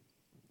earth.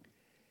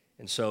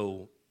 And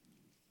so,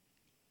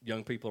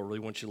 young people, I really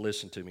want you to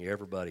listen to me,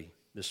 everybody,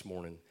 this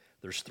morning.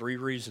 There's 3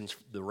 reasons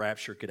the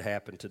rapture could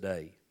happen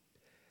today.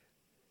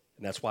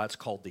 And that's why it's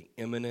called the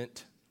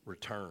imminent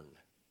return.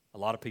 A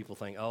lot of people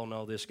think, oh,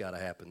 no, this got to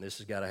happen, this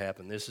has got to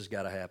happen, this has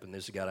got to happen,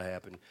 this has got to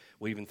happen.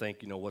 We even think,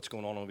 what's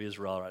going on with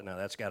Israel right now,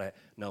 that's got to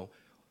No,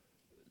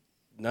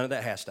 none of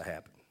that has to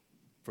happen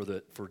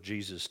for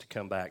Jesus to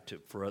come back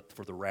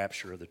for the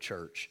rapture of the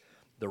church.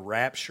 The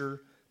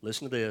rapture,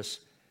 listen to this,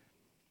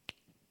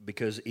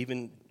 because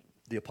even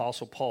the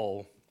Apostle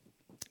Paul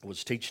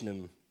was teaching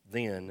them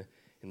then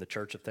in the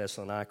church of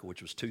Thessalonica,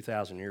 which was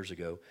 2,000 years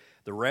ago.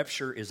 The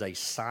rapture is a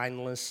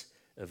signless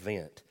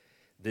event.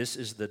 This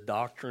is the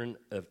doctrine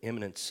of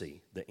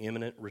imminency, the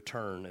imminent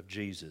return of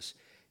Jesus.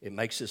 It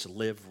makes us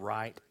live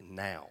right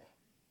now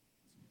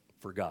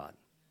for God.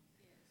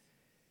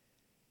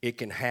 It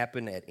can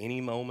happen at any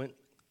moment.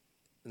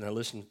 Now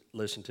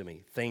listen to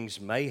me.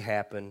 Things may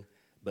happen,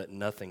 but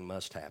nothing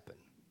must happen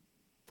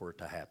for it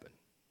to happen.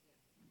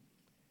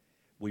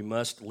 We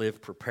must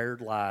live prepared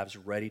lives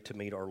ready to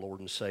meet our Lord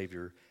and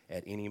Savior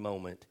at any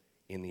moment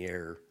in the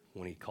air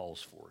when he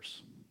calls for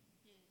us.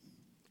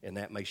 And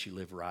that makes you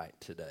live right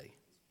today.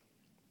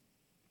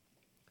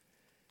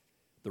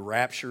 The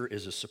rapture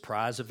is a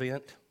surprise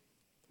event.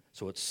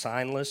 So it's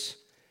signless.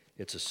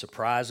 It's a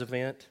surprise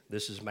event.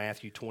 This is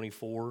Matthew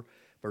 24,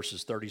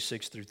 verses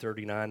 36 through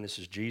 39. This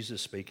is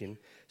Jesus speaking.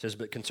 It says,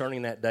 "But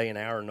concerning that day and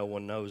hour no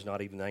one knows,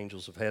 not even the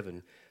angels of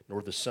heaven,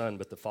 nor the Son,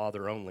 but the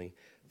Father only.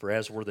 For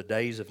as were the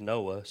days of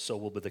Noah, so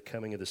will be the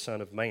coming of the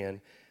Son of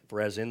Man. For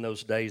as in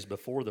those days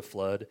before the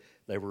flood,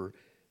 they were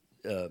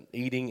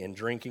eating and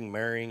drinking,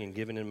 marrying and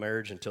giving in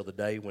marriage until the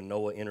day when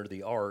Noah entered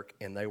the ark,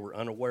 and they were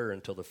unaware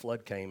until the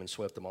flood came and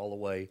swept them all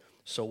away.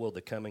 So will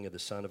the coming of the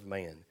Son of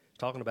Man."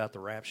 Talking about the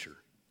rapture.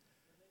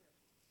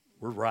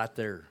 We're right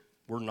there.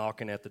 We're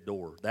knocking at the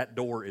door. That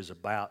door is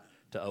about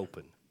to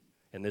open,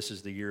 and this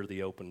is the year of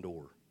the open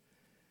door.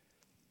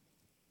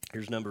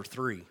 Here's number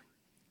 3.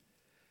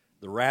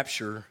 The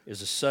rapture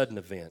is a sudden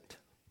event.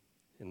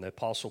 And the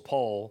Apostle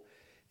Paul,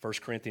 1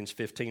 Corinthians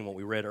 15, what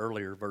we read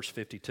earlier, verse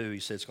 52, he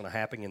says it's going to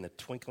happen in the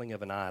twinkling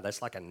of an eye.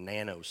 That's like a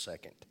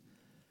nanosecond.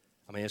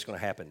 I mean, it's going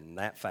to happen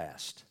that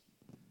fast.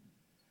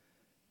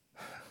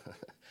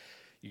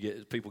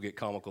 People get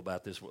comical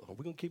about this. Are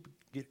we going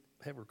to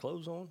have our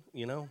clothes on,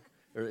 you know?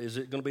 Or is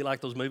it going to be like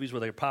those movies where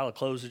their pile of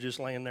clothes is just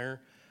laying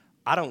there?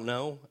 I don't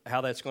know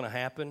how that's going to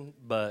happen,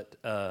 but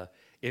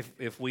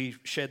if we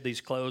shed these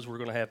clothes, we're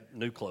going to have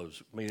new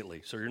clothes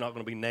immediately. So you're not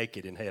going to be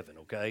naked in heaven,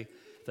 okay?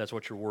 If that's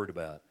what you're worried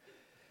about.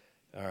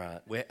 All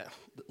right. We had a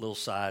little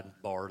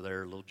sidebar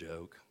there, a little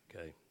joke,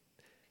 okay?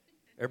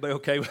 Everybody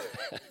okay with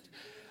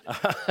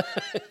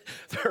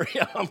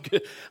that? I'm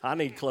good. I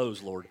need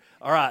clothes, Lord.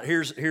 All right,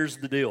 here's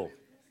the deal.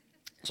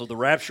 So the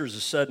rapture is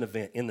a sudden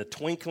event in the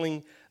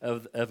twinkling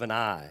of an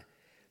eye.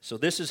 So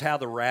this is how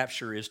the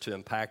rapture is to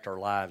impact our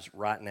lives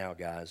right now,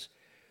 guys.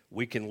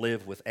 We can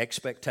live with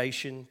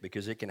expectation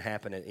because it can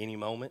happen at any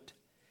moment.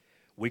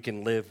 We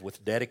can live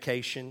with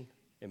dedication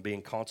and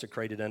being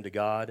consecrated unto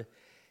God.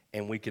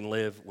 And we can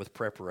live with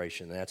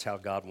preparation. That's how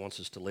God wants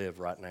us to live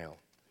right now.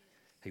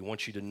 He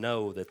wants you to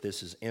know that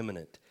this is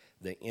imminent.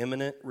 The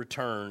imminent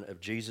return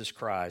of Jesus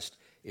Christ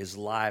is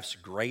life's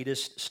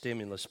greatest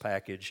stimulus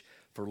package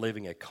for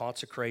living a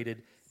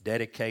consecrated,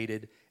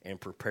 dedicated, and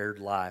prepared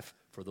life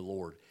for the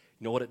Lord.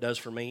 You know what it does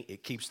for me?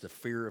 It keeps the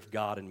fear of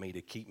God in me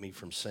to keep me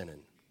from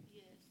sinning.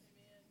 Yes.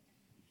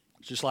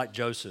 It's just like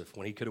Joseph,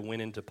 when he could have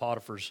went into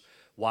Potiphar's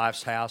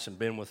wife's house and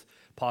been with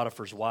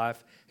Potiphar's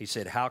wife, he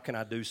said, how can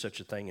I do such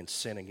a thing and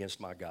sin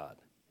against my God?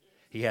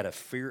 He had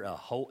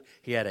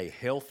he had a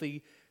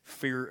healthy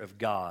fear of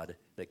God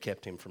that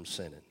kept him from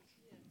sinning.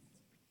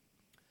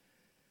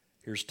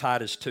 Here's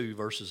Titus 2,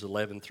 verses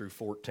 11 through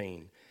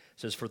 14. It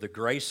says, for the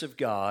grace of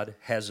God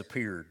has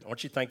appeared.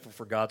 Aren't you thankful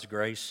for God's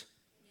grace?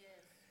 Yes.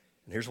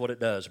 And here's what it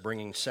does,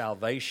 bringing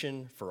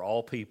salvation for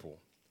all people.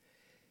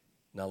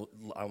 Now,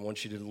 I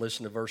want you to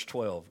listen to verse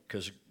 12,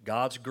 because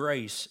God's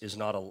grace is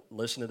not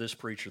listen to this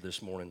preacher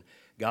this morning,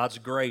 God's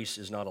grace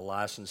is not a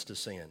license to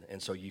sin,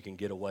 and so you can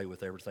get away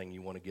with everything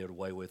you want to get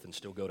away with and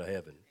still go to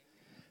heaven.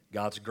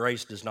 God's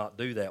grace does not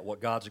do that.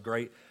 What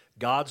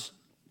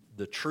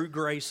the true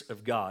grace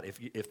of God,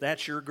 if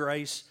that's your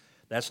grace,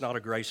 that's not a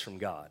grace from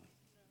God.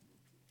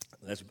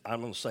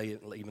 I'm going to say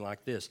it even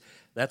like this.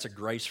 That's a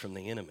grace from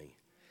the enemy.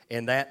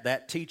 And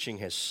that teaching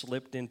has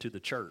slipped into the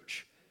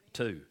church,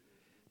 too,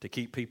 to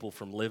keep people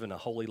from living a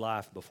holy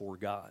life before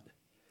God.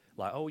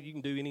 Like, oh, you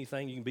can do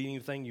anything, you can be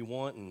anything you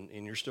want,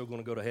 and you're still going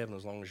to go to heaven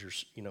as long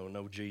as you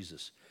know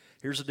Jesus.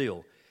 Here's the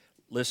deal.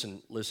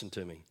 Listen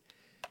to me.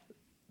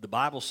 The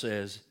Bible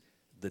says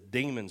the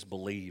demons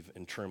believe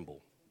and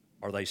tremble.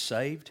 Are they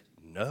saved?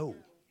 No,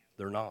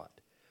 they're not.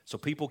 So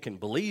people can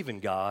believe in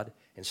God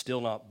and still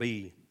not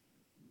be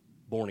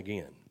born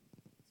again.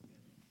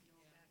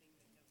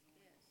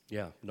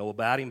 Yeah, know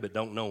about him but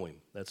don't know him.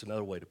 That's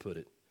another way to put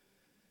it.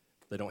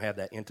 They don't have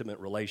that intimate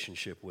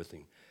relationship with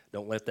him.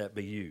 Don't let that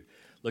be you.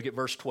 Look at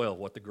verse 12,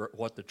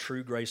 what the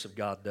true grace of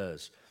God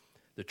does.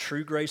 The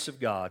true grace of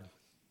God,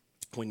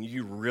 when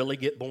you really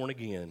get born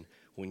again,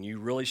 when you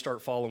really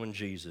start following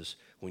Jesus,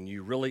 when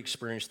you really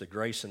experience the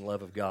grace and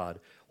love of God,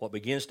 what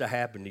begins to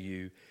happen to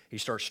you, he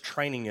starts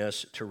training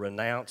us to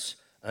renounce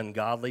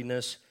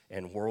ungodliness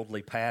and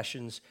worldly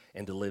passions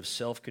and to live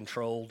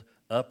self-controlled,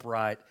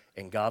 upright,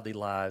 and godly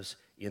lives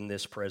in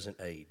this present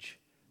age.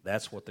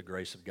 That's what the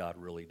grace of God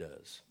really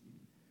does.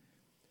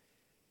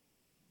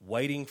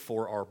 Waiting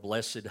for our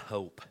blessed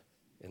hope,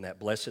 and that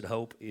blessed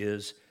hope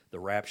is the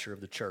rapture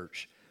of the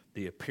church,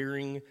 the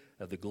appearing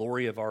of the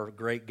glory of our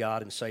great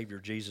God and Savior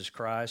Jesus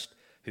Christ,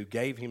 who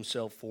gave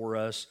himself for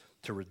us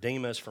to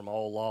redeem us from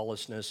all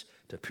lawlessness,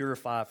 to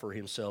purify for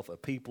himself a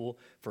people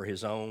for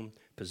his own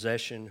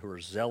possession who are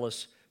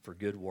zealous for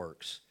good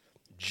works.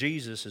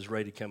 Jesus is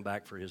ready to come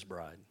back for his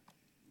bride.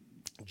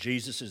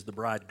 Jesus is the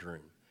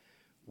bridegroom.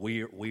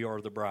 We are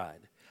the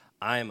bride.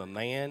 I am a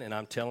man, and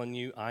I'm telling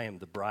you, I am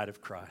the bride of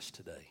Christ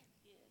today.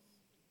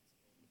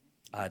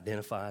 I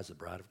identify as the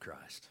bride of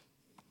Christ,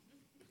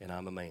 and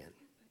I'm a man.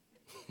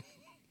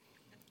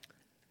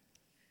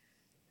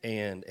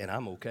 and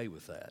I'm okay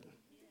with that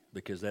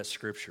because that's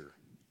Scripture.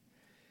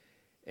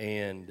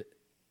 And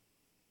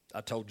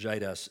I told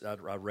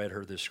Jada, I read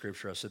her this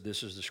Scripture. I said,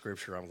 this is the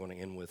Scripture I'm going to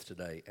end with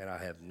today, and I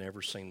have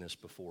never seen this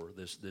before.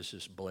 This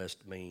has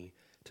blessed me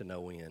to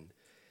no end,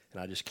 and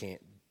I just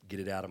can't get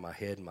it out of my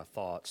head and my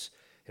thoughts.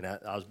 And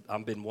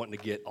I've been wanting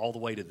to get all the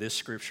way to this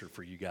Scripture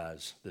for you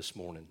guys this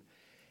morning.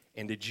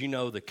 And did you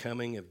know the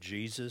coming of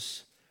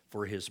Jesus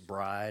for his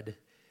bride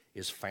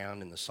is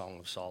found in the Song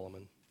of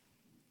Solomon?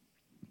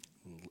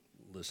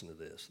 Listen to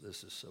this.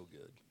 This is so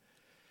good.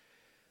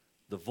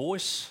 The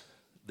voice,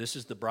 this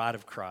is the bride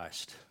of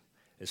Christ.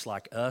 It's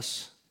like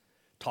us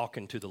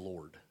talking to the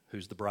Lord,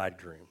 who's the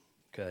bridegroom,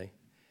 okay?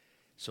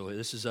 So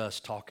this is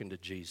us talking to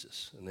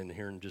Jesus. And then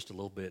here in just a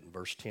little bit, in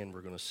verse 10,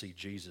 we're going to see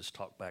Jesus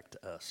talk back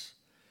to us.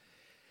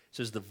 It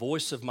says, the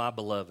voice of my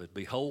beloved,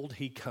 behold,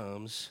 he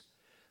comes,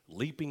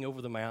 leaping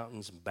over the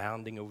mountains and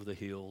bounding over the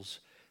hills.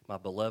 My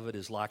beloved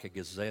is like a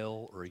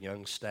gazelle or a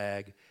young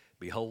stag.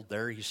 Behold,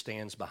 there he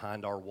stands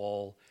behind our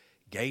wall,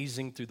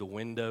 gazing through the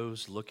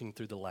windows, looking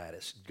through the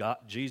lattice.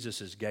 Jesus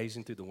is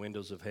gazing through the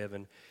windows of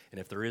heaven, and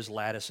if there is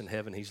lattice in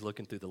heaven, he's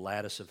looking through the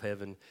lattice of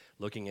heaven,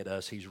 looking at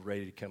us. He's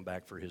ready to come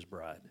back for his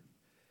bride.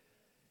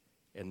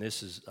 And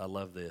this is, I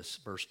love this,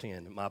 verse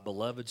 10. My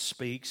beloved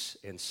speaks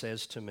and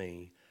says to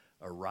me,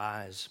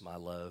 arise, my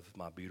love,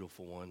 my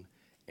beautiful one,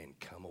 and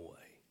come away.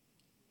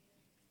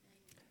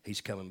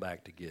 He's coming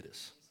back to get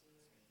us.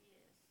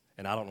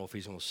 And I don't know if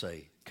he's going to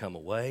say, come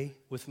away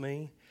with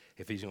me,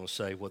 if he's going to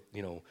say what,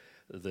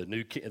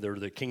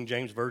 the King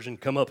James Version,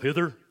 come up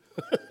hither.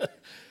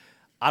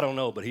 I don't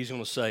know, but he's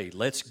going to say,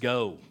 let's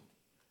go.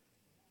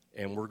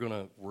 And we're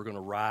going to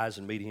rise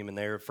and meet him in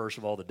there. First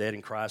of all, the dead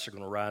in Christ are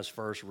going to rise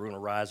first. We're going to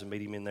rise and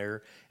meet him in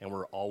there, and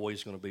we're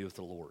always going to be with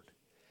the Lord.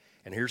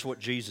 And here's what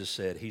Jesus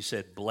said. He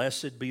said,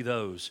 blessed be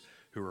those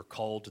who are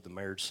called to the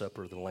marriage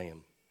supper of the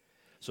Lamb.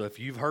 So if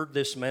you've heard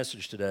this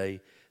message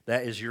today,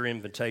 that is your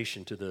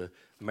invitation to the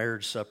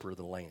marriage supper of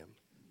the Lamb.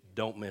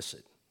 Don't miss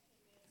it.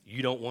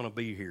 You don't want to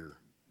be here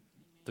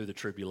through the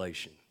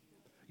tribulation.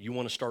 You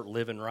want to start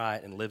living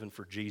right and living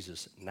for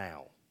Jesus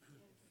now.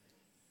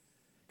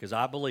 Because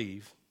I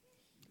believe,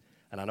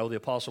 and I know the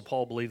Apostle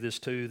Paul believed this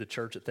too, the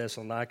church at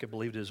Thessalonica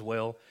believed it as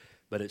well,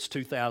 but it's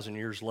 2,000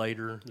 years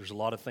later. There's a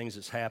lot of things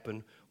that's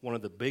happened. One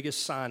of the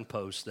biggest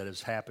signposts that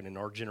has happened in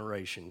our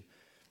generation,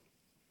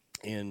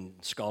 and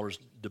scholars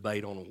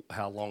debate on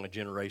how long a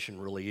generation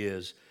really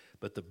is,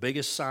 but the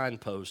biggest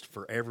signpost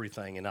for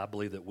everything, and I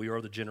believe that we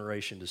are the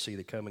generation to see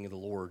the coming of the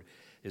Lord,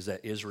 is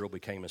that Israel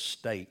became a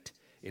state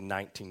in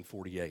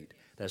 1948.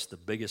 That's the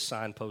biggest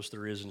signpost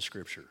there is in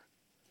Scripture.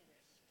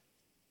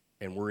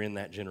 And we're in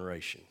that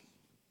generation.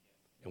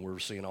 And we're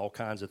seeing all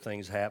kinds of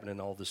things happening,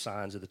 all the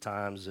signs of the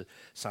times, the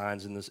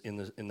signs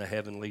in the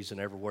heavenlies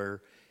and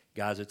everywhere.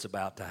 Guys, it's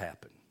about to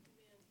happen.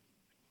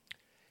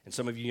 And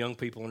some of you young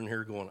people in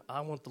here going,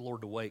 I want the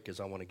Lord to wait because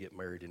I want to get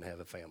married and have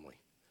a family.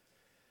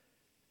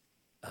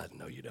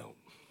 No, you don't.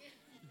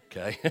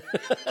 Okay?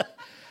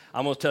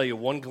 I'm going to tell you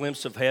one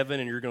glimpse of heaven,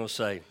 and you're going to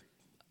say,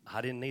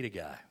 I didn't need a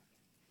guy.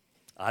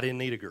 I didn't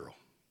need a girl.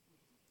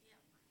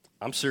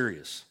 I'm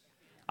serious.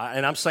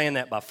 And I'm saying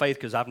that by faith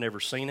because I've never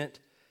seen it,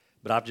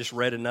 but I've just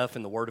read enough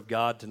in the Word of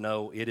God to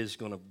know it is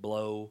going to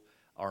blow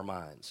our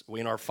minds.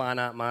 In our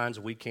finite minds,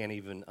 we can't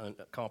even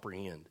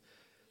comprehend.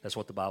 That's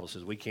what the Bible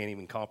says. We can't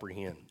even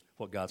comprehend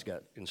what God's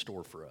got in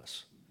store for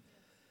us.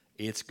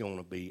 It's going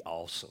to be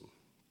awesome.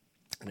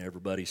 And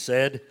everybody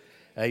said,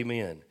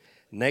 amen.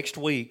 Next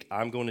week,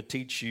 I'm going to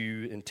teach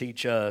you and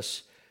teach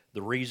us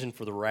the reason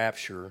for the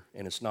rapture,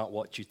 and it's not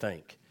what you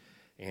think.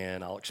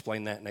 And I'll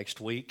explain that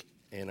next week.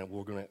 And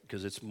we're going to,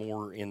 because it's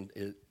more in,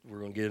 we're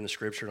going to get in the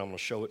Scripture, and I'm going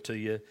to show it to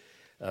you.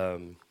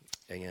 I'm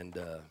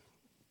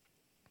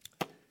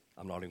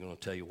not even going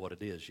to tell you what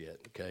it is yet,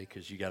 okay?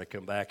 Because you got to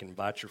come back and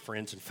invite your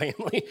friends and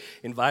family.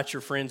 Invite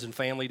your friends and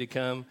family to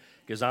come,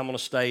 because I'm going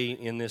to stay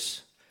in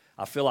this.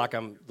 I feel like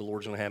the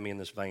Lord's going to have me in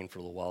this vein for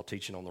a little while,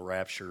 teaching on the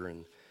rapture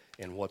and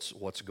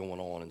what's going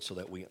on, and so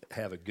that we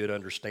have a good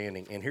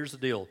understanding. And here's the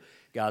deal,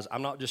 guys.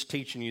 I'm not just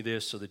teaching you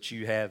this so that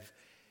you have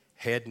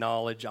head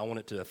knowledge. I want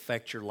it to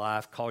affect your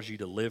life, cause you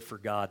to live for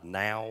God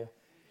now,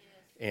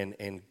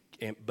 and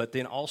but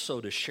then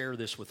also to share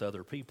this with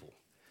other people.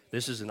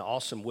 This is an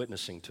awesome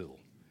witnessing tool,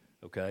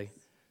 okay?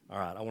 All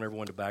right, I want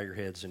everyone to bow your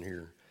heads in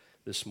here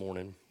this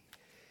morning.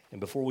 And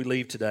before we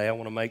leave today, I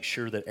want to make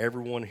sure that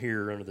everyone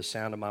here under the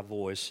sound of my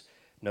voice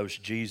knows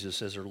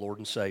Jesus as their Lord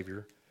and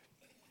Savior.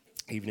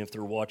 Even if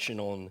they're watching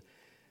on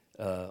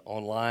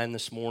online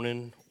this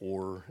morning,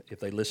 or if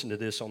they listen to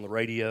this on the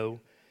radio,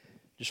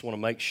 just want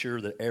to make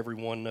sure that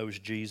everyone knows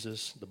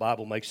Jesus. The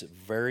Bible makes it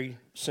very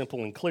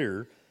simple and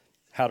clear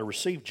how to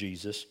receive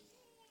Jesus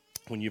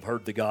when you've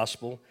heard the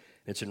gospel.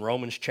 It's in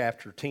Romans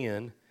chapter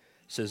 10. It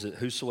says that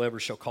whosoever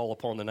shall call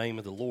upon the name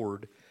of the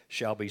Lord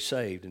shall be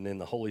saved. And then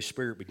the Holy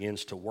Spirit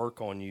begins to work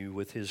on you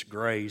with His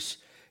grace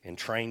and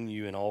train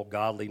you in all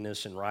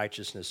godliness and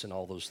righteousness and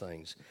all those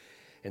things.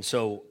 And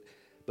so,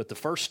 but the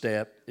first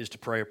step is to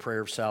pray a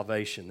prayer of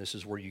salvation. This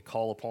is where you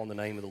call upon the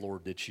name of the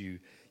Lord, that you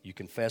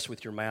confess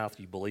with your mouth,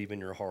 you believe in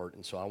your heart.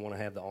 And so I want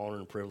to have the honor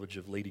and privilege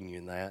of leading you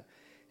in that.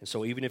 And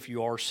so even if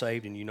you are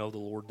saved and you know the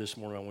Lord this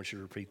morning, I want you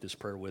to repeat this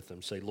prayer with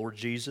them. Say, Lord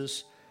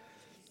Jesus,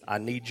 I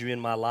need you in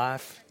my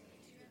life.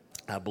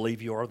 I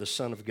believe you are the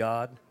Son of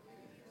God,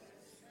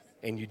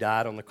 and you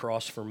died on the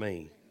cross for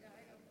me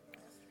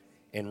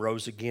and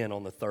rose again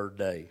on the third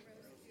day.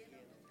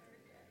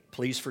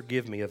 Please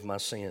forgive me of my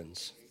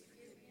sins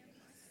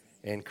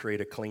and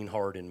create a clean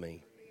heart in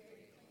me.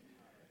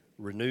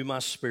 Renew my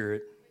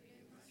spirit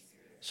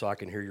so I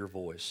can hear your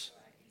voice.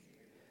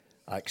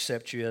 I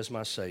accept you as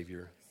my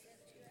Savior.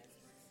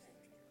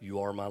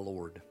 You are my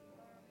Lord.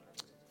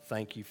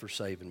 Thank you for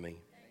saving me.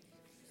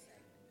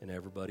 And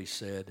everybody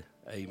said,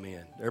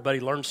 amen.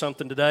 Everybody learned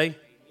something today?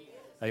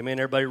 Amen.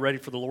 Everybody ready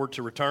for the Lord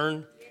to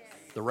return? Yes.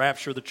 The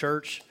rapture of the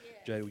church? Yes.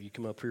 Jay, will you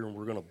come up here and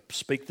we're going to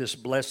speak this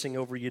blessing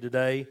over you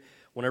today.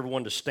 I want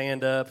everyone to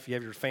stand up. If you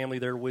have your family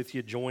there with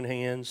you, join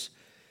hands.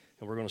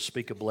 And we're going to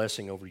speak a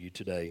blessing over you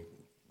today.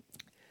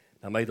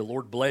 Now may the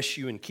Lord bless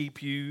you and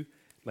keep you.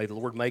 May the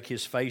Lord make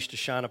his face to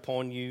shine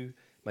upon you.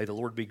 May the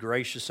Lord be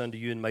gracious unto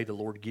you, and may the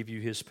Lord give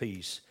you his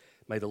peace.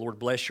 May the Lord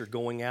bless your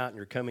going out and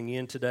your coming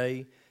in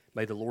today.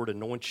 May the Lord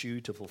anoint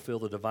you to fulfill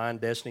the divine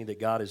destiny that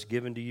God has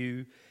given to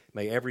you.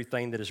 May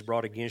everything that is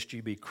brought against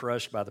you be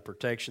crushed by the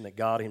protection that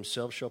God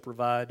himself shall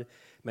provide.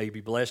 May you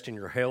be blessed in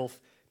your health.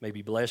 May you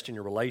be blessed in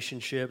your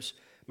relationships.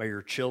 May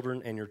your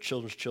children and your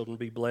children's children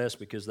be blessed,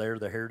 because they are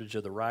the heritage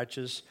of the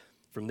righteous.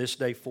 From this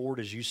day forward,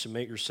 as you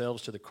submit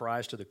yourselves to the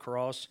Christ, to the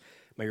cross,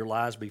 may your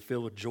lives be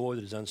filled with joy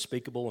that is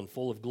unspeakable and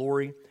full of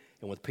glory,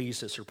 and with peace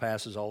that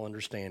surpasses all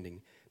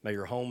understanding. May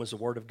your home, as the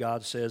Word of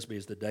God says, be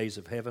as the days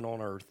of heaven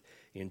on earth.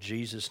 In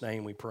Jesus'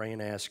 name we pray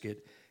and ask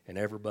it. And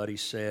everybody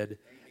said,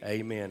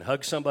 Amen.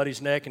 Hug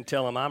somebody's neck and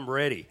tell them, I'm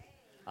ready.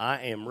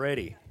 I am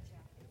ready.